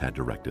Jesus had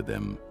directed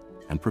them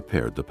and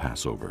prepared the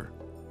Passover.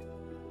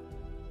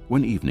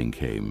 When evening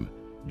came,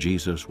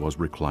 Jesus was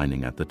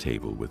reclining at the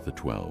table with the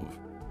 12,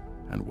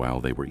 and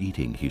while they were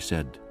eating, he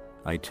said,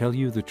 I tell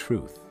you the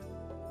truth,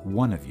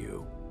 one of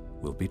you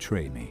will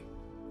betray me.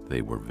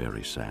 They were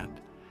very sad,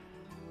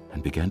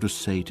 and began to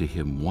say to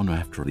him one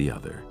after the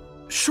other,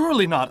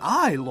 Surely not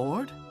I,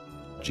 Lord.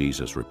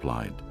 Jesus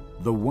replied,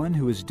 The one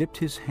who has dipped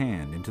his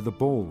hand into the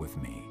bowl with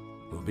me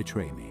will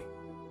betray me.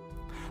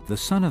 The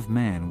Son of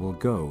Man will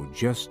go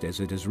just as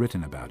it is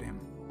written about him.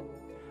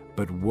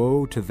 But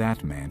woe to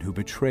that man who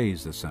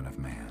betrays the Son of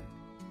Man.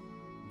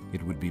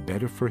 It would be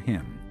better for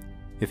him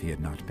if he had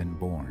not been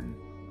born.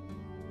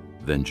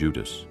 Then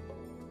Judas,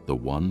 the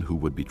one who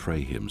would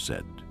betray him,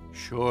 said,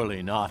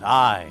 Surely not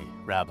I,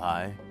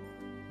 Rabbi.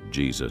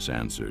 Jesus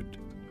answered,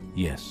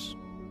 Yes,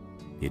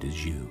 it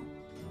is you.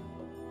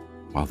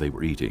 While they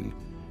were eating,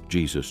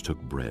 Jesus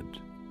took bread,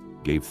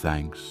 gave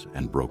thanks,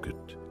 and broke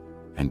it,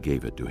 and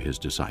gave it to his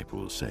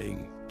disciples,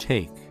 saying,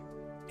 Take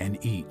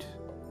and eat.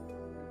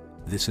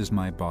 This is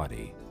my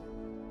body.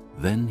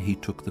 Then he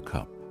took the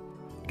cup,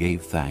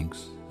 gave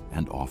thanks,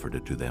 and offered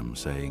it to them,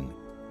 saying,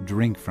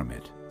 Drink from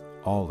it,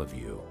 all of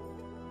you.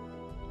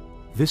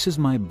 This is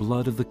my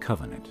blood of the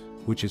covenant,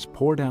 which is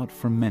poured out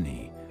for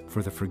many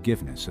for the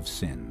forgiveness of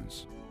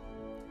sins.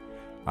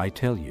 I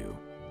tell you,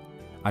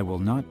 I will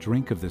not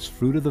drink of this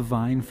fruit of the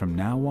vine from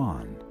now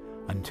on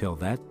until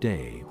that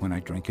day when I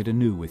drink it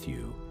anew with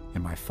you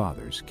in my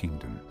Father's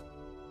kingdom.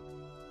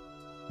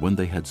 When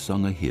they had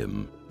sung a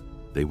hymn,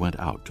 they went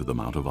out to the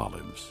Mount of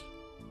Olives.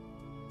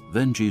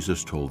 Then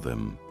Jesus told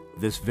them,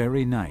 This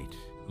very night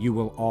you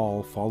will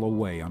all fall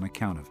away on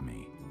account of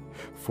me.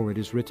 For it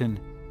is written,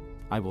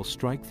 I will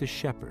strike the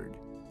shepherd,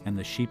 and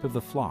the sheep of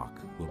the flock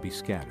will be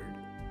scattered.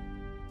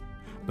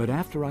 But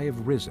after I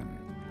have risen,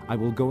 I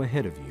will go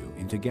ahead of you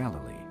into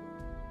Galilee.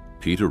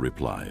 Peter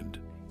replied,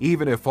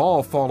 Even if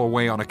all fall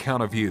away on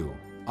account of you,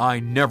 I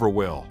never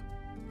will.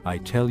 I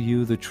tell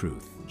you the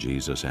truth,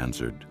 Jesus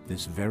answered,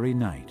 this very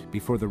night,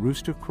 before the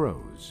rooster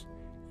crows,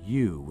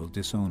 you will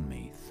disown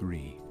me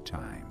 3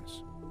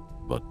 times.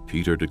 But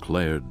Peter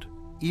declared,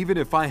 Even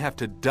if I have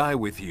to die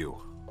with you,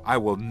 I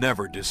will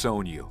never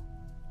disown you.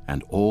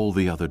 And all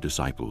the other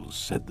disciples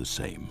said the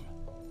same.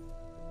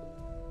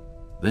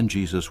 Then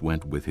Jesus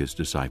went with his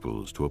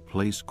disciples to a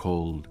place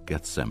called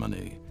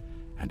Gethsemane,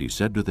 and he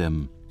said to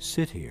them,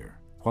 Sit here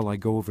while I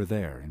go over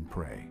there and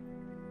pray.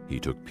 He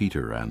took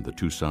Peter and the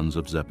 2 sons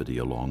of Zebedee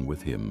along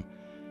with him,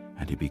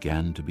 and he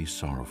began to be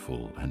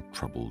sorrowful and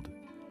troubled.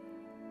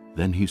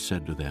 Then he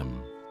said to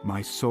them,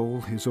 My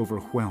soul is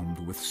overwhelmed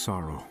with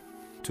sorrow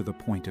to the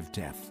point of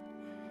death.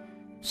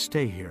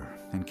 Stay here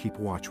and keep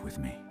watch with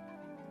me.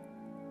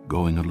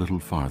 Going a little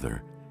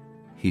farther,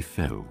 he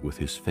fell with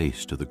his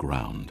face to the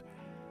ground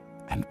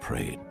and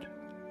prayed,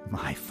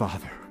 My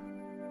Father,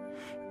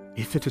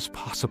 if it is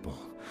possible,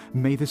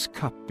 may this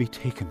cup be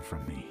taken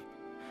from me.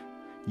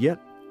 Yet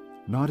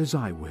not as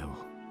I will,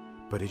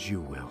 but as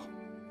you will.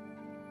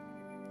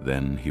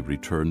 Then he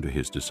returned to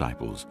his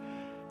disciples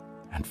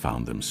and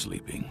found them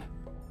sleeping.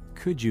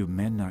 Could you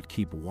men not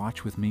keep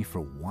watch with me for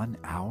 1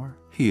 hour?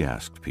 He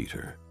asked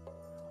Peter.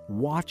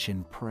 Watch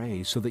and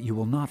pray so that you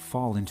will not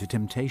fall into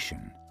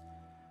temptation.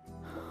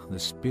 The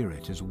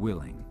spirit is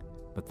willing,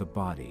 but the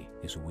body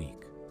is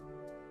weak.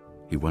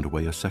 He went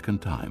away a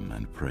second time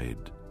and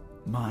prayed,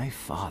 My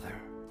Father,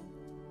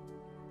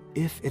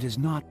 if it is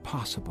not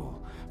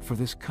possible for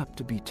this cup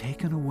to be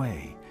taken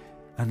away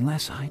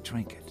unless I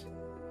drink it,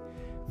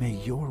 may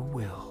your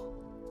will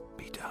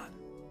be done.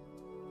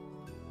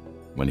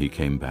 When he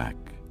came back,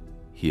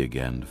 he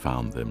again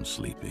found them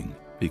sleeping,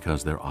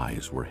 because their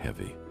eyes were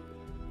heavy.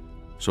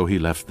 So he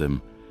left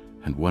them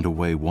and went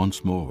away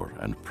once more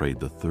and prayed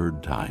the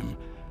 3rd time,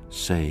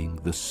 saying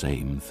the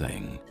same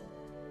thing.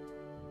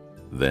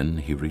 Then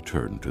he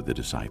returned to the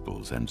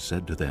disciples and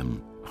said to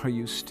them, Are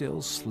you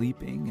still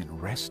sleeping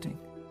and resting?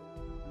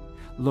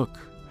 Look,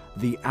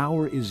 the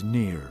hour is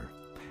near,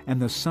 and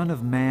the Son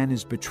of Man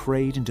is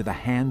betrayed into the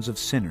hands of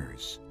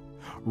sinners.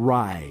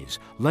 Rise,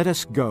 let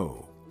us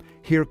go.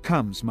 Here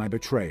comes my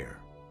betrayer.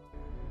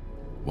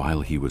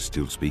 While he was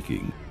still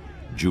speaking,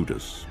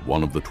 Judas,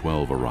 one of the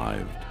 12,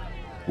 arrived.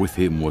 With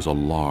him was a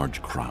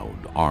large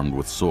crowd, armed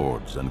with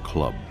swords and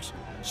clubs,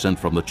 sent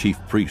from the chief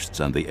priests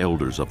and the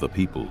elders of the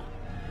people.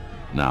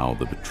 Now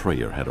the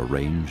betrayer had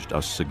arranged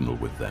a signal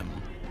with them.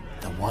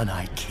 The one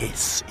I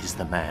kiss is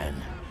the man.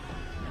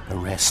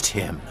 Arrest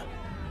him.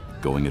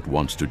 Going at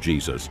once to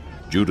Jesus,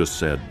 Judas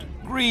said,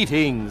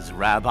 Greetings,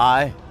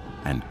 Rabbi,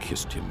 and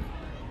kissed him.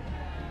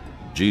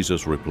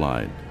 Jesus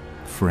replied,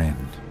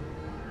 Friend,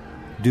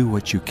 do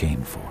what you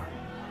came for.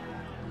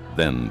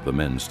 Then the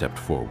men stepped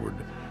forward,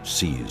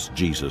 seized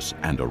Jesus,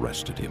 and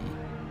arrested him.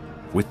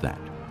 With that,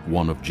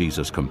 one of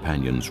Jesus'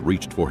 companions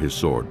reached for his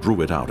sword,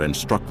 drew it out, and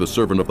struck the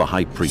servant of the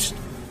high priest,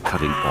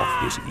 cutting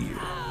off his ear.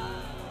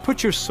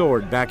 Put your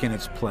sword back in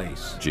its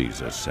place,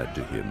 Jesus said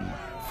to him.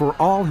 For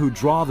all who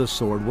draw the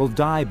sword will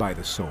die by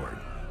the sword.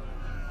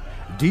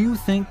 Do you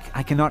think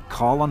I cannot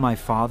call on my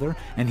Father,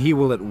 and he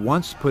will at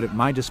once put at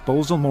my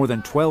disposal more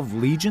than 12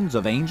 legions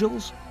of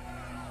angels?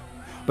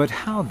 But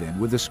how then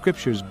would the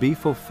Scriptures be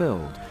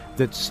fulfilled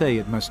that say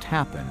it must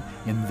happen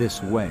in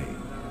this way?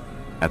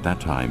 At that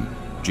time,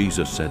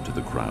 Jesus said to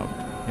the crowd,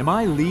 Am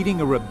I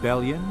leading a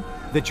rebellion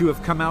that you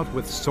have come out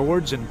with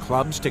swords and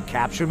clubs to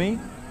capture me?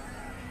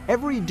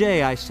 Every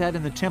day I sat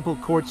in the temple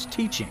courts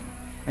teaching,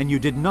 and you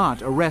did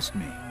not arrest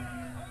me.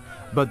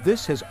 But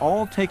this has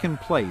all taken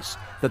place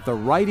that the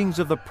writings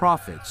of the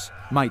prophets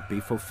might be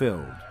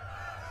fulfilled.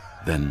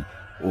 Then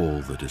all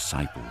the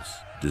disciples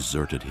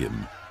deserted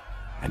him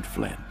and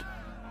fled.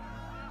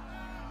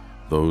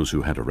 Those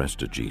who had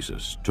arrested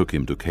Jesus took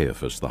him to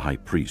Caiaphas the high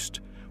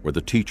priest, where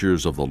the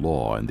teachers of the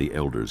law and the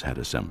elders had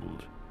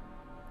assembled.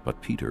 But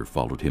Peter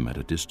followed him at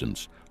a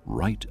distance,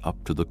 right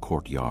up to the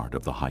courtyard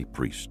of the high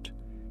priest.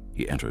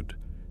 He entered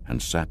and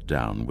sat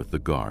down with the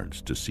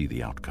guards to see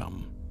the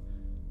outcome.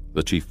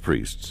 The chief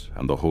priests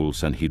and the whole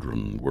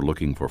Sanhedrin were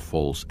looking for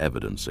false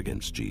evidence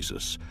against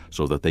Jesus,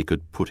 so that they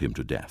could put him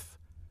to death.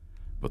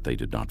 But they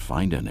did not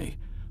find any,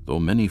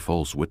 though many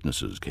false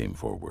witnesses came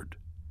forward.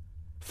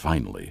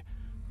 Finally,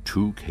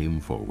 2 came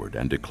forward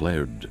and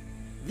declared,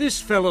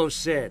 This fellow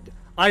said,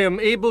 I am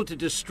able to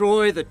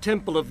destroy the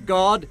temple of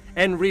God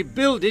and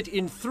rebuild it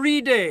in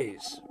 3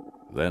 days.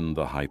 Then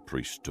the high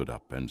priest stood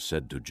up and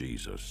said to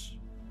Jesus,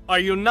 Are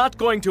you not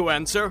going to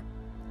answer?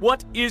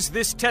 What is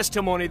this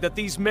testimony that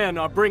these men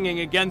are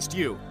bringing against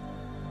you?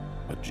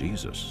 But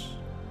Jesus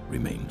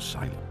remained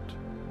silent.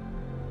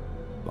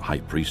 The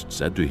high priest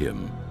said to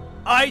him,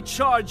 I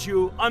charge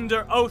you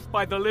under oath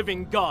by the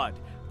living God.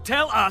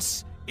 Tell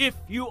us if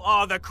you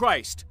are the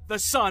Christ, the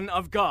Son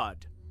of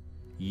God.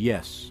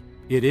 Yes,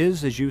 it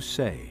is as you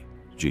say,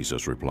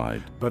 Jesus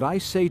replied. But I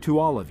say to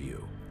all of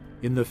you,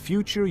 in the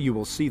future you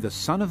will see the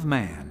Son of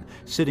Man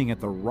sitting at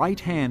the right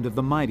hand of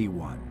the Mighty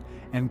One,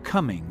 and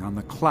coming on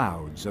the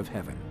clouds of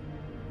heaven.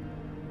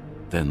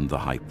 Then the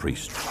high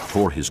priest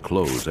tore his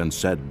clothes and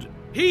said,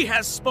 He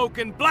has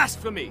spoken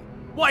blasphemy!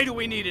 Why do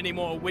we need any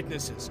more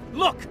witnesses?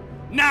 Look,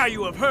 Now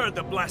you have heard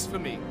the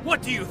blasphemy.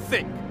 What do you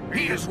think?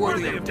 He is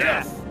worthy of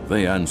death.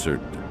 They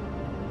answered.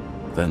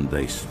 Then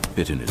they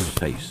spit in his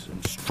face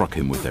and struck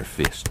him with their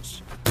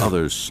fists.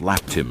 Others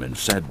slapped him and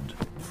said,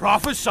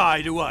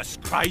 Prophesy to us,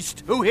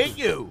 Christ. Who hit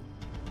you?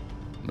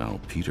 Now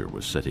Peter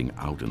was sitting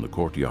out in the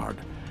courtyard,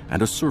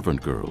 and a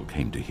servant girl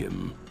came to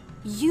him.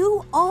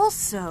 You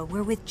also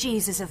were with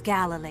Jesus of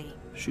Galilee,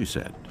 She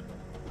said.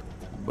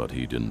 But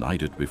he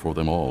denied it before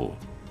them all.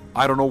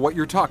 I don't know what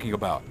you're talking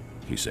about,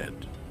 he said.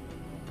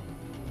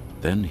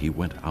 Then he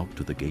went out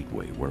to the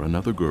gateway where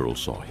another girl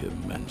saw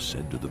him and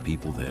said to the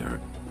people there,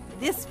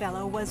 This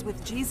fellow was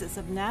with Jesus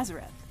of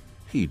Nazareth.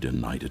 He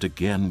denied it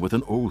again with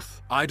an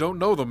oath. I don't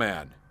know the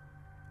man.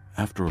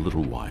 After a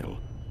little while,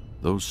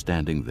 those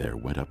standing there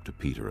went up to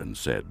Peter and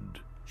said,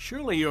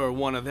 Surely you're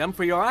one of them,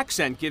 for your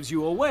accent gives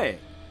you away.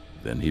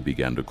 Then he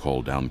began to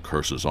call down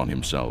curses on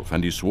himself,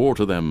 and he swore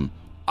to them,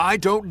 I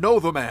don't know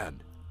the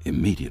man.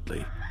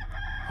 Immediately,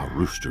 a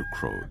rooster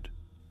crowed.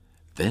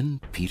 Then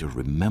Peter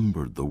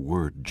remembered the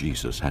word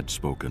Jesus had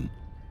spoken.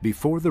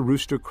 Before the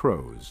rooster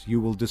crows, you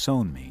will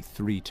disown me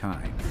 3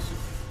 times.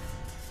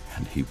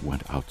 And he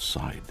went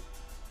outside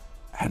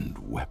and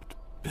wept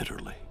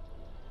bitterly.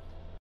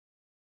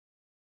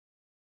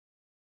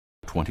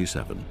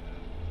 27.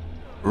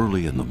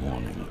 Early in the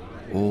morning,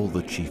 all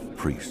the chief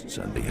priests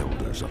and the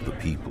elders of the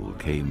people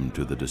came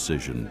to the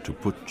decision to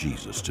put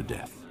Jesus to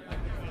death.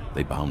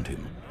 They bound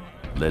him,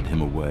 led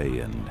him away,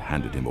 and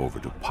handed him over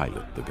to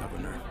Pilate the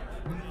governor.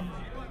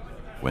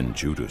 When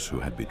Judas, who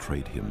had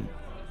betrayed him,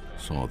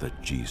 saw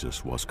that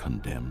Jesus was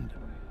condemned,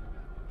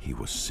 he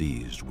was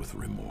seized with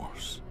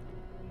remorse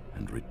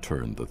and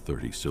returned the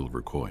 30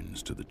 silver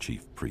coins to the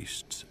chief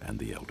priests and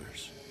the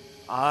elders.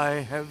 I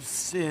have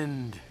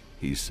sinned,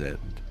 he said,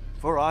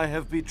 for I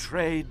have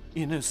betrayed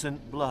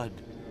innocent blood.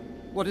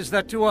 What is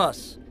that to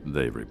us?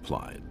 They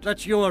replied.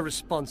 That's your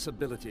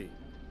responsibility.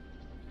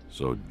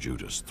 So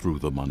Judas threw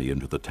the money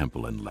into the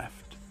temple and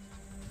left.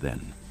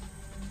 Then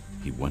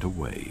he went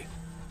away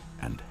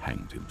and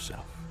hanged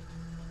himself.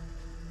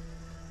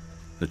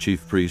 The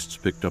chief priests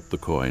picked up the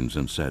coins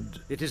and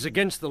said, It is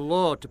against the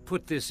law to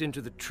put this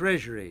into the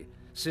treasury,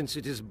 since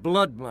it is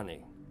blood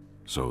money.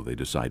 So they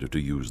decided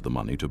to use the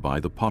money to buy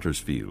the potter's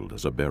field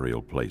as a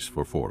burial place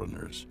for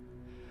foreigners.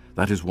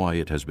 That is why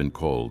it has been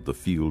called the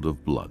Field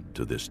of Blood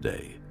to this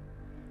day.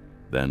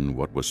 Then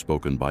what was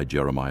spoken by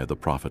Jeremiah the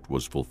prophet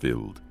was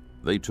fulfilled.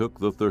 They took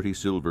the 30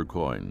 silver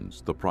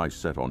coins, the price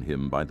set on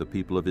him by the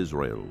people of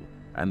Israel,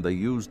 and they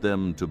used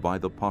them to buy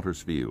the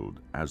potter's field,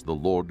 as the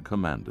Lord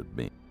commanded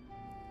me.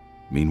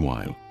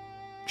 Meanwhile,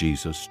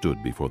 Jesus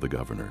stood before the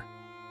governor,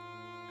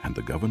 and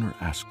the governor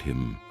asked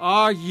him,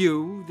 Are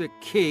you the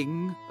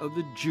king of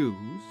the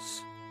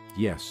Jews?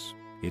 Yes,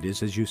 it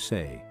is as you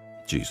say,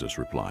 Jesus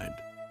replied.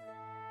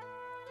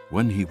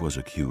 When he was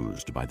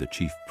accused by the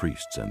chief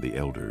priests and the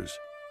elders,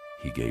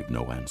 he gave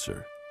no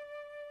answer.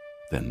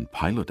 Then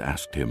Pilate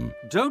asked him,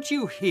 Don't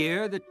you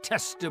hear the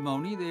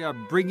testimony they are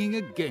bringing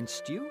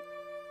against you?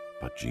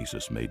 But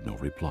Jesus made no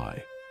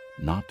reply,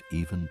 not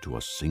even to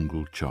a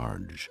single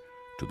charge,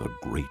 to the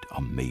great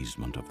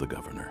amazement of the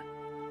governor.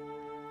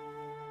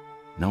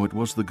 Now it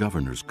was the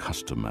governor's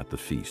custom at the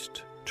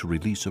feast to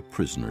release a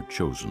prisoner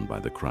chosen by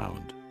the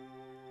crowd.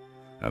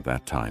 At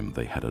that time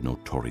they had a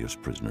notorious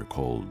prisoner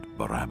called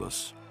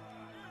Barabbas.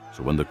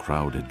 So when the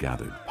crowd had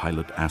gathered,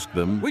 Pilate asked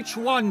them, Which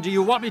one do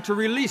you want me to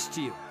release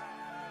to you?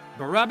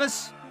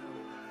 Barabbas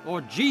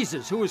or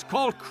Jesus, who is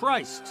called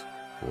Christ?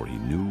 For he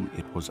knew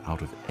it was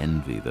out of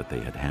envy that they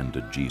had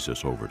handed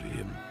Jesus over to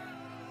him.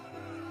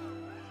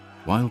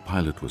 While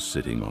Pilate was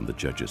sitting on the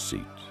judge's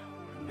seat,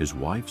 his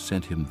wife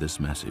sent him this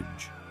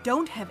message.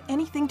 Don't have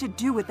anything to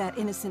do with that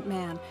innocent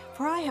man,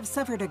 for I have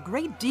suffered a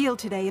great deal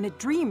today in a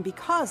dream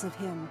because of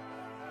him.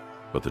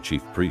 But the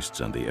chief priests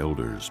and the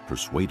elders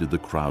persuaded the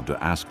crowd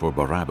to ask for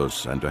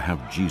Barabbas and to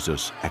have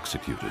Jesus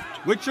executed.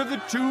 Which of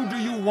the 2 do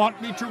you want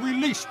me to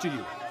release to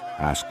you?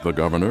 Asked the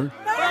governor.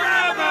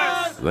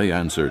 Barabbas! They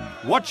answered.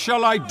 What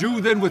shall I do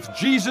then with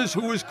Jesus,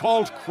 who is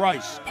called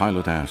Christ?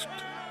 Pilate asked.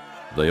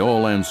 They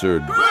all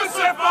answered.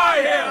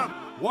 Crucify him!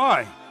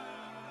 Why?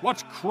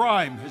 What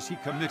crime has he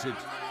committed?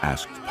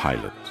 Asked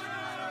Pilate.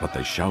 But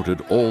they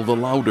shouted all the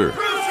louder.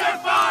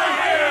 Crucify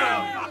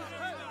him!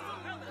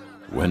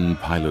 When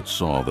Pilate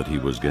saw that he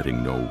was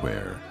getting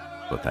nowhere,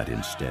 but that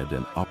instead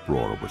an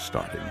uproar was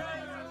starting,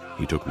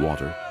 he took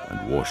water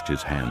and washed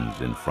his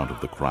hands in front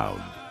of the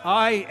crowd.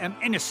 I am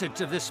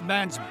innocent of this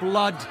man's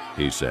blood,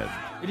 he said.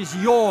 It is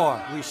your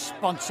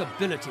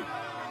responsibility.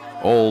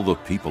 All the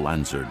people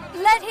answered.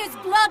 Let his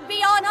blood be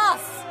on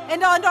us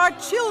and on our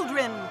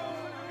children.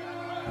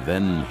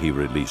 Then he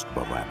released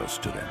Barabbas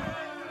to them.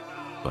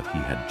 But he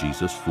had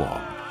Jesus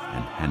flogged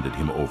and handed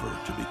him over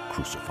to be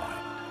crucified.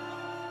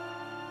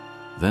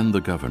 Then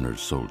the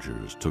governor's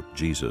soldiers took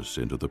Jesus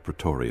into the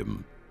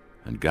praetorium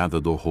and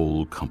gathered the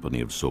whole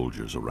company of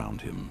soldiers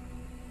around him.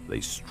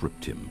 They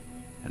stripped him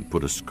and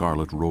put a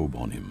scarlet robe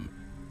on him,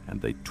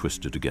 and they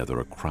twisted together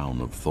a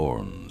crown of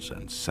thorns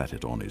and set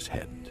it on his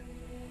head.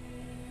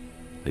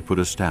 They put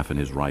a staff in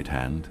his right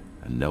hand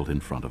and knelt in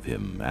front of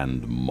him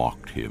and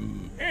mocked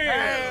him.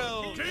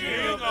 "Hail,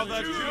 King of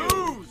the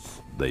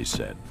Jews!" they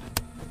said.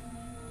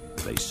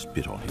 They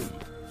spit on him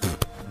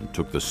and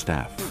took the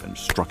staff and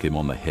struck him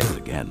on the head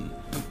again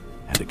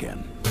and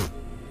again.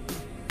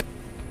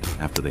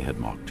 After they had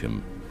mocked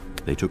him,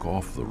 they took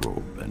off the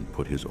robe and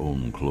put his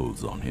own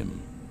clothes on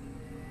him.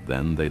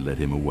 Then they led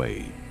him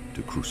away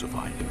to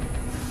crucify him.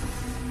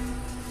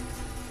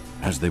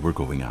 As they were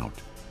going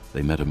out,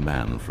 they met a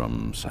man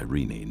from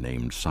Cyrene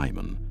named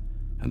Simon,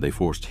 and they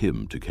forced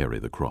him to carry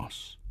the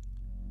cross.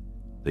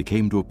 They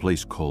came to a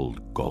place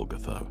called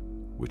Golgotha,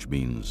 which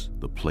means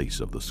the place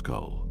of the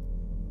skull.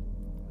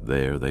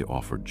 There they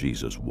offered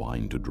Jesus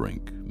wine to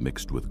drink,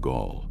 mixed with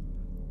gall,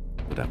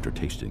 but after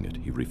tasting it,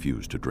 he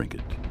refused to drink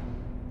it.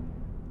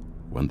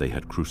 When they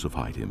had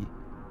crucified him,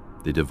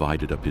 they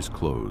divided up his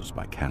clothes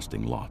by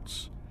casting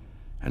lots,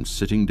 and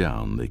sitting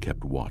down they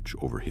kept watch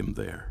over him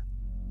there.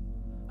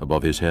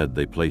 Above his head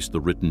they placed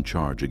the written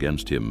charge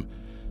against him,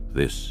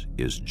 "This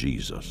is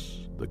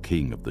Jesus, the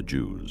King of the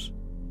Jews."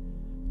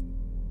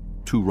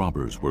 2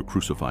 robbers were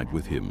crucified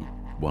with him,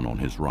 one on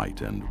his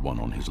right and one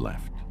on his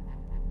left.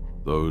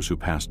 Those who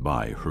passed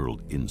by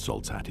hurled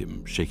insults at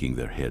him, shaking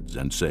their heads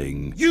and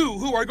saying, "You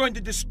who are going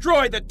to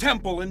destroy the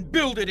temple and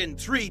build it in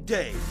 3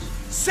 days,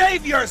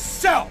 save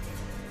yourself!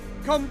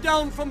 Come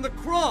down from the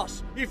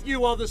cross if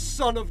you are the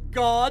Son of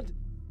God."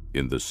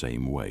 In the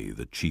same way,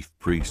 the chief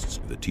priests,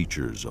 the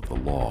teachers of the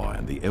law,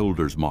 and the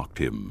elders mocked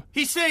him.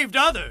 He saved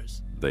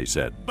others, They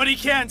said, but he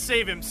can't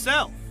save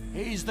himself.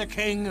 He's the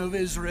King of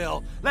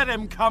Israel. Let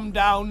him come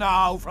down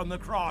now from the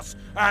cross,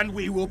 and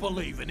we will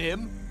believe in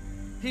him.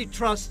 He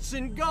trusts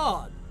in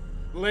God.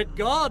 Let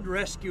God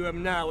rescue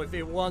him now if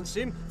he wants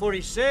him, for he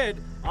said,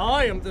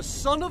 "I am the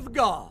Son of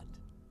God."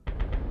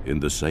 In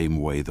the same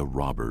way, the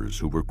robbers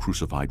who were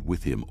crucified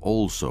with him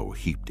also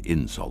heaped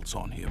insults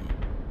on him.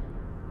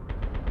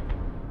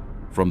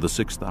 From the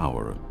 6th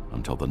hour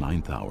until the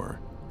 9th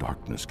hour,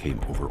 darkness came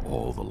over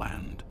all the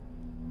land.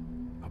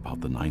 About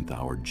the 9th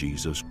hour,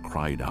 Jesus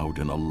cried out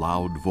in a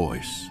loud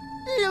voice,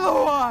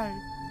 Eloi,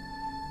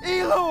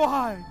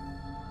 Eloi,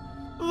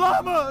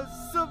 lama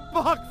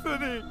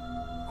sabachthani,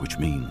 which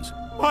means,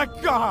 my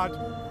God,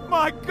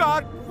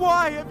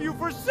 why have you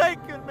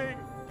forsaken me?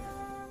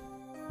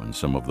 When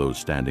some of those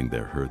standing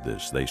there heard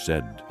this, they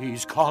said,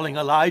 "He's calling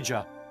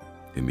Elijah."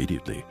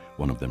 Immediately,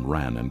 one of them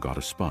ran and got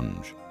a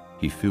sponge.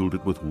 He filled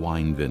it with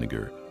wine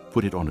vinegar,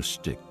 put it on a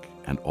stick,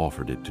 and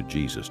offered it to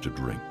Jesus to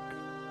drink.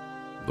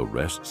 The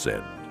rest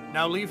said,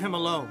 "Now leave him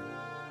alone.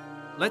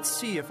 Let's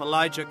see if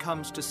Elijah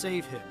comes to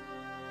save him."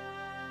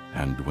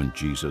 And when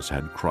Jesus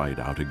had cried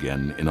out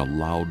again in a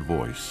loud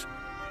voice,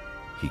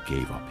 he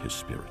gave up his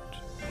spirit.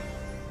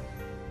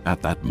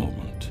 At that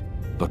moment,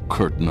 the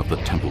curtain of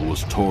the temple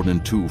was torn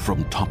in two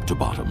from top to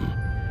bottom.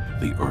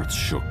 The earth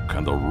shook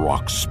and the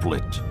rocks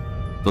split.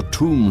 The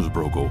tombs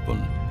broke open,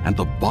 and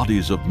the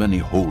bodies of many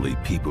holy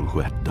people who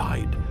had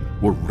died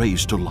were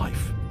raised to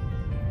life.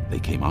 They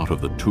came out of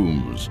the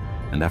tombs,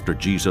 and after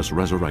Jesus'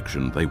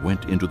 resurrection, they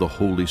went into the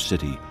holy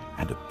city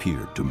and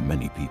appeared to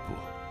many people.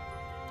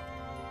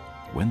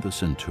 When the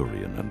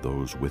centurion and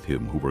those with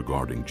him who were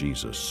guarding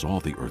Jesus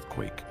saw the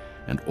earthquake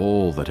and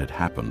all that had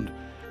happened,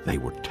 they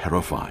were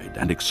terrified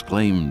and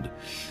exclaimed,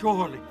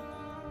 "Surely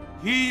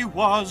he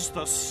was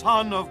the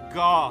Son of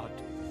God."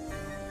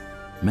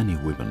 Many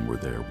women were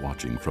there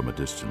watching from a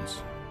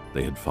distance.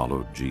 They had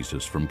followed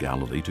Jesus from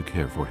Galilee to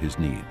care for his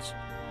needs.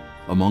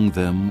 Among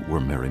them were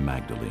Mary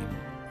Magdalene,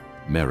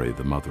 Mary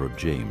the mother of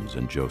James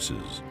and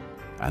Joses,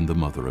 and the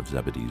mother of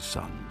Zebedee's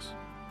sons.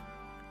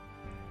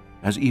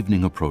 As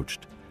evening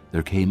approached,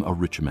 there came a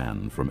rich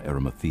man from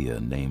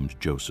Arimathea named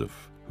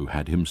Joseph, who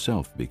had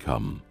himself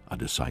become a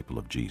disciple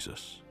of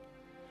Jesus.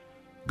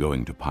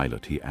 Going to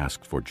Pilate, he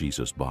asked for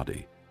Jesus'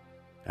 body,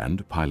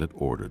 and Pilate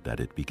ordered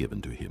that it be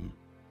given to him.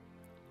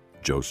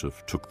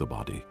 Joseph took the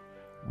body,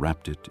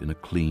 wrapped it in a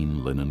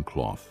clean linen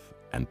cloth,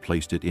 and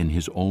placed it in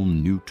his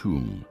own new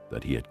tomb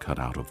that he had cut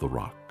out of the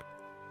rock.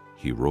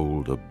 He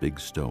rolled a big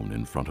stone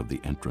in front of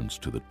the entrance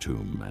to the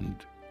tomb and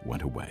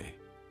went away.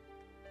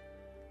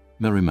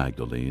 Mary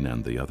Magdalene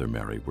and the other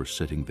Mary were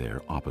sitting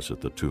there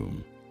opposite the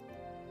tomb.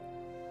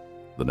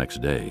 The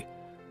next day,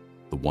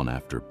 the one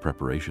after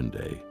Preparation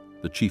Day,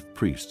 the chief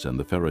priests and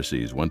the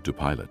Pharisees went to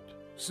Pilate.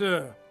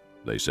 "Sir,"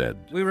 they said,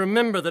 "we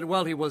remember that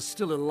while he was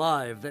still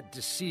alive, that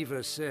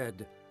deceiver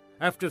said,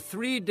 'After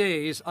 3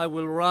 days I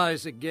will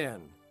rise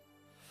again.'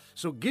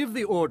 So give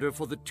the order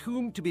for the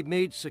tomb to be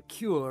made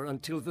secure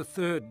until the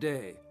 3rd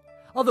day.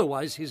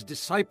 Otherwise his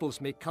disciples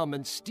may come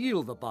and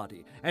steal the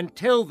body and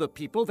tell the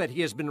people that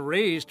he has been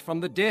raised from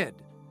the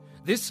dead.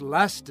 This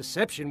last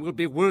deception will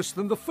be worse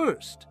than the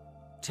first."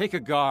 "Take a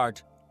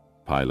guard,"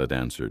 Pilate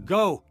answered.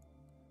 "Go.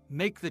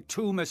 Make the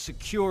tomb as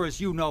secure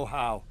as you know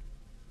how."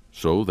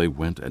 So they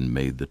went and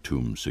made the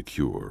tomb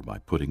secure by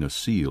putting a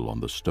seal on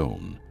the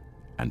stone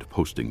and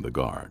posting the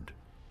guard.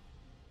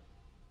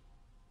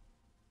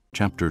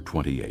 Chapter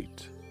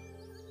 28.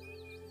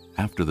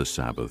 After the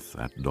Sabbath,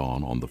 at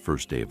dawn on the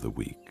 1st day of the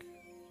week,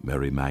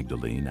 Mary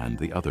Magdalene and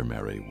the other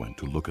Mary went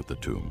to look at the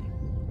tomb.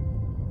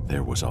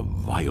 there was a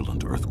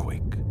violent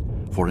earthquake,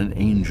 for an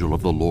angel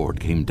of the Lord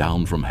came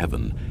down from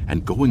heaven,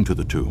 and going to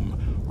the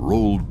tomb,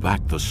 rolled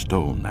back the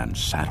stone and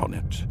sat on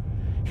it.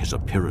 His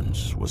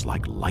appearance was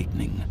like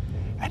lightning,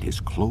 and his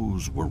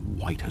clothes were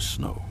white as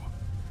snow.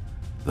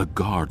 The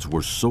guards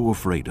were so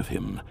afraid of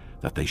him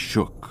that they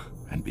shook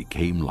and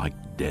became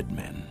like dead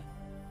men.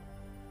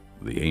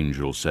 The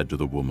angel said to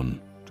the woman,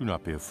 "Do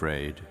not be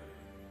afraid,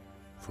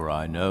 for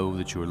I know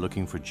that you are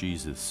looking for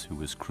Jesus who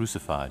was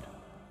crucified.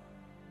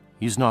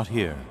 He is not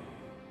here.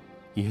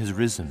 He has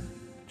risen,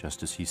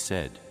 just as he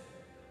said.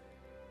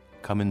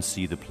 Come and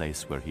see the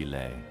place where he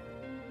lay.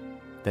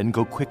 Then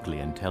go quickly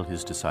and tell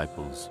his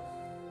disciples,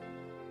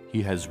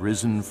 he has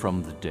risen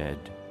from the dead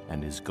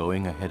and is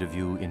going ahead of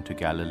you into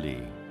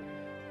Galilee.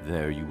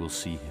 There you will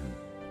see him.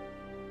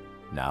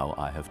 Now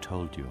I have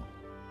told you."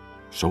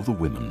 So the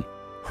women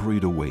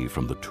hurried away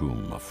from the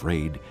tomb,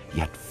 afraid,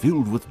 yet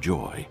filled with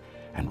joy,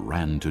 and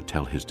ran to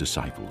tell his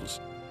disciples.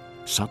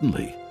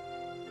 Suddenly,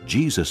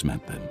 Jesus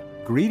met them.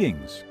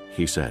 "Greetings,"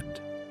 he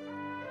said.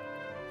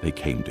 They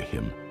came to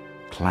him,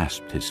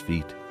 clasped his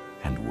feet,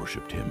 and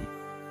worshipped him.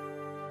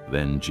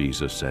 Then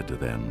Jesus said to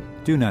them,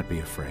 "Do not be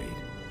afraid.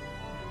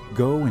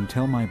 Go and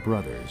tell my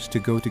brothers to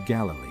go to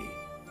Galilee.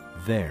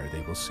 There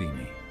they will see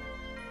me."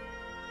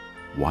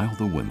 While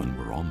the women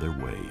were on their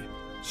way,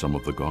 some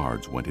of the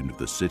guards went into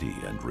the city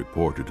and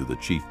reported to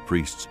the chief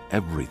priests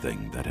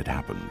everything that had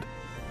happened.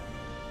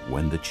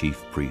 When the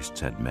chief priests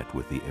had met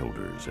with the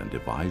elders and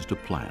devised a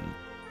plan,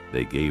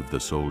 they gave the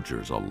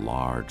soldiers a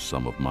large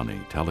sum of money,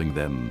 telling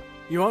them,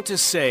 "You ought to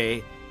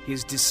say,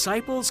 his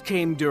disciples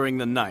came during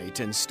the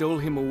night and stole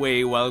him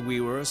away while we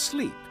were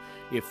asleep.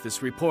 If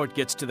this report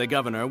gets to the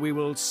governor, we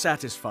will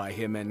satisfy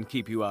him and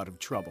keep you out of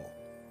trouble."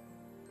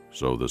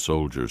 So the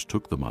soldiers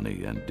took the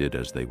money and did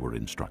as they were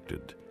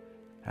instructed.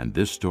 And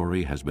this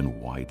story has been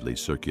widely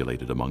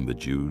circulated among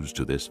the Jews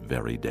to this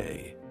very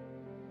day.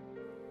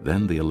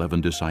 Then the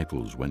 11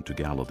 disciples went to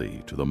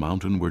Galilee, to the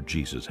mountain where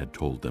Jesus had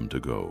told them to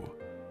go.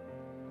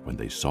 When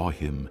they saw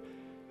him,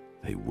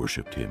 they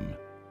worshipped him,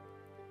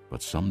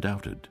 but some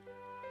doubted.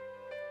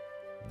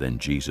 Then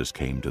Jesus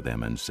came to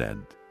them and said,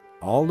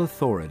 "All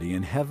authority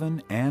in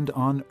heaven and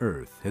on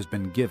earth has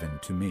been given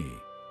to me.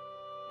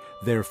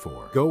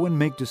 Therefore, go and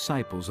make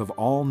disciples of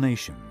all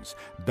nations,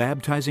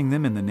 baptizing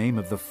them in the name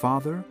of the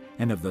Father,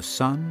 and of the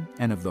Son,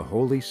 and of the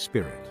Holy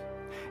Spirit,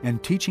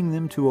 and teaching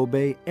them to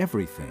obey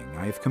everything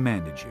I have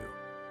commanded you.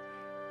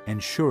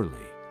 And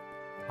surely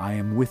I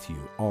am with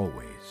you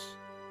always,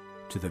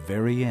 to the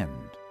very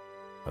end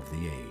of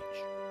the age."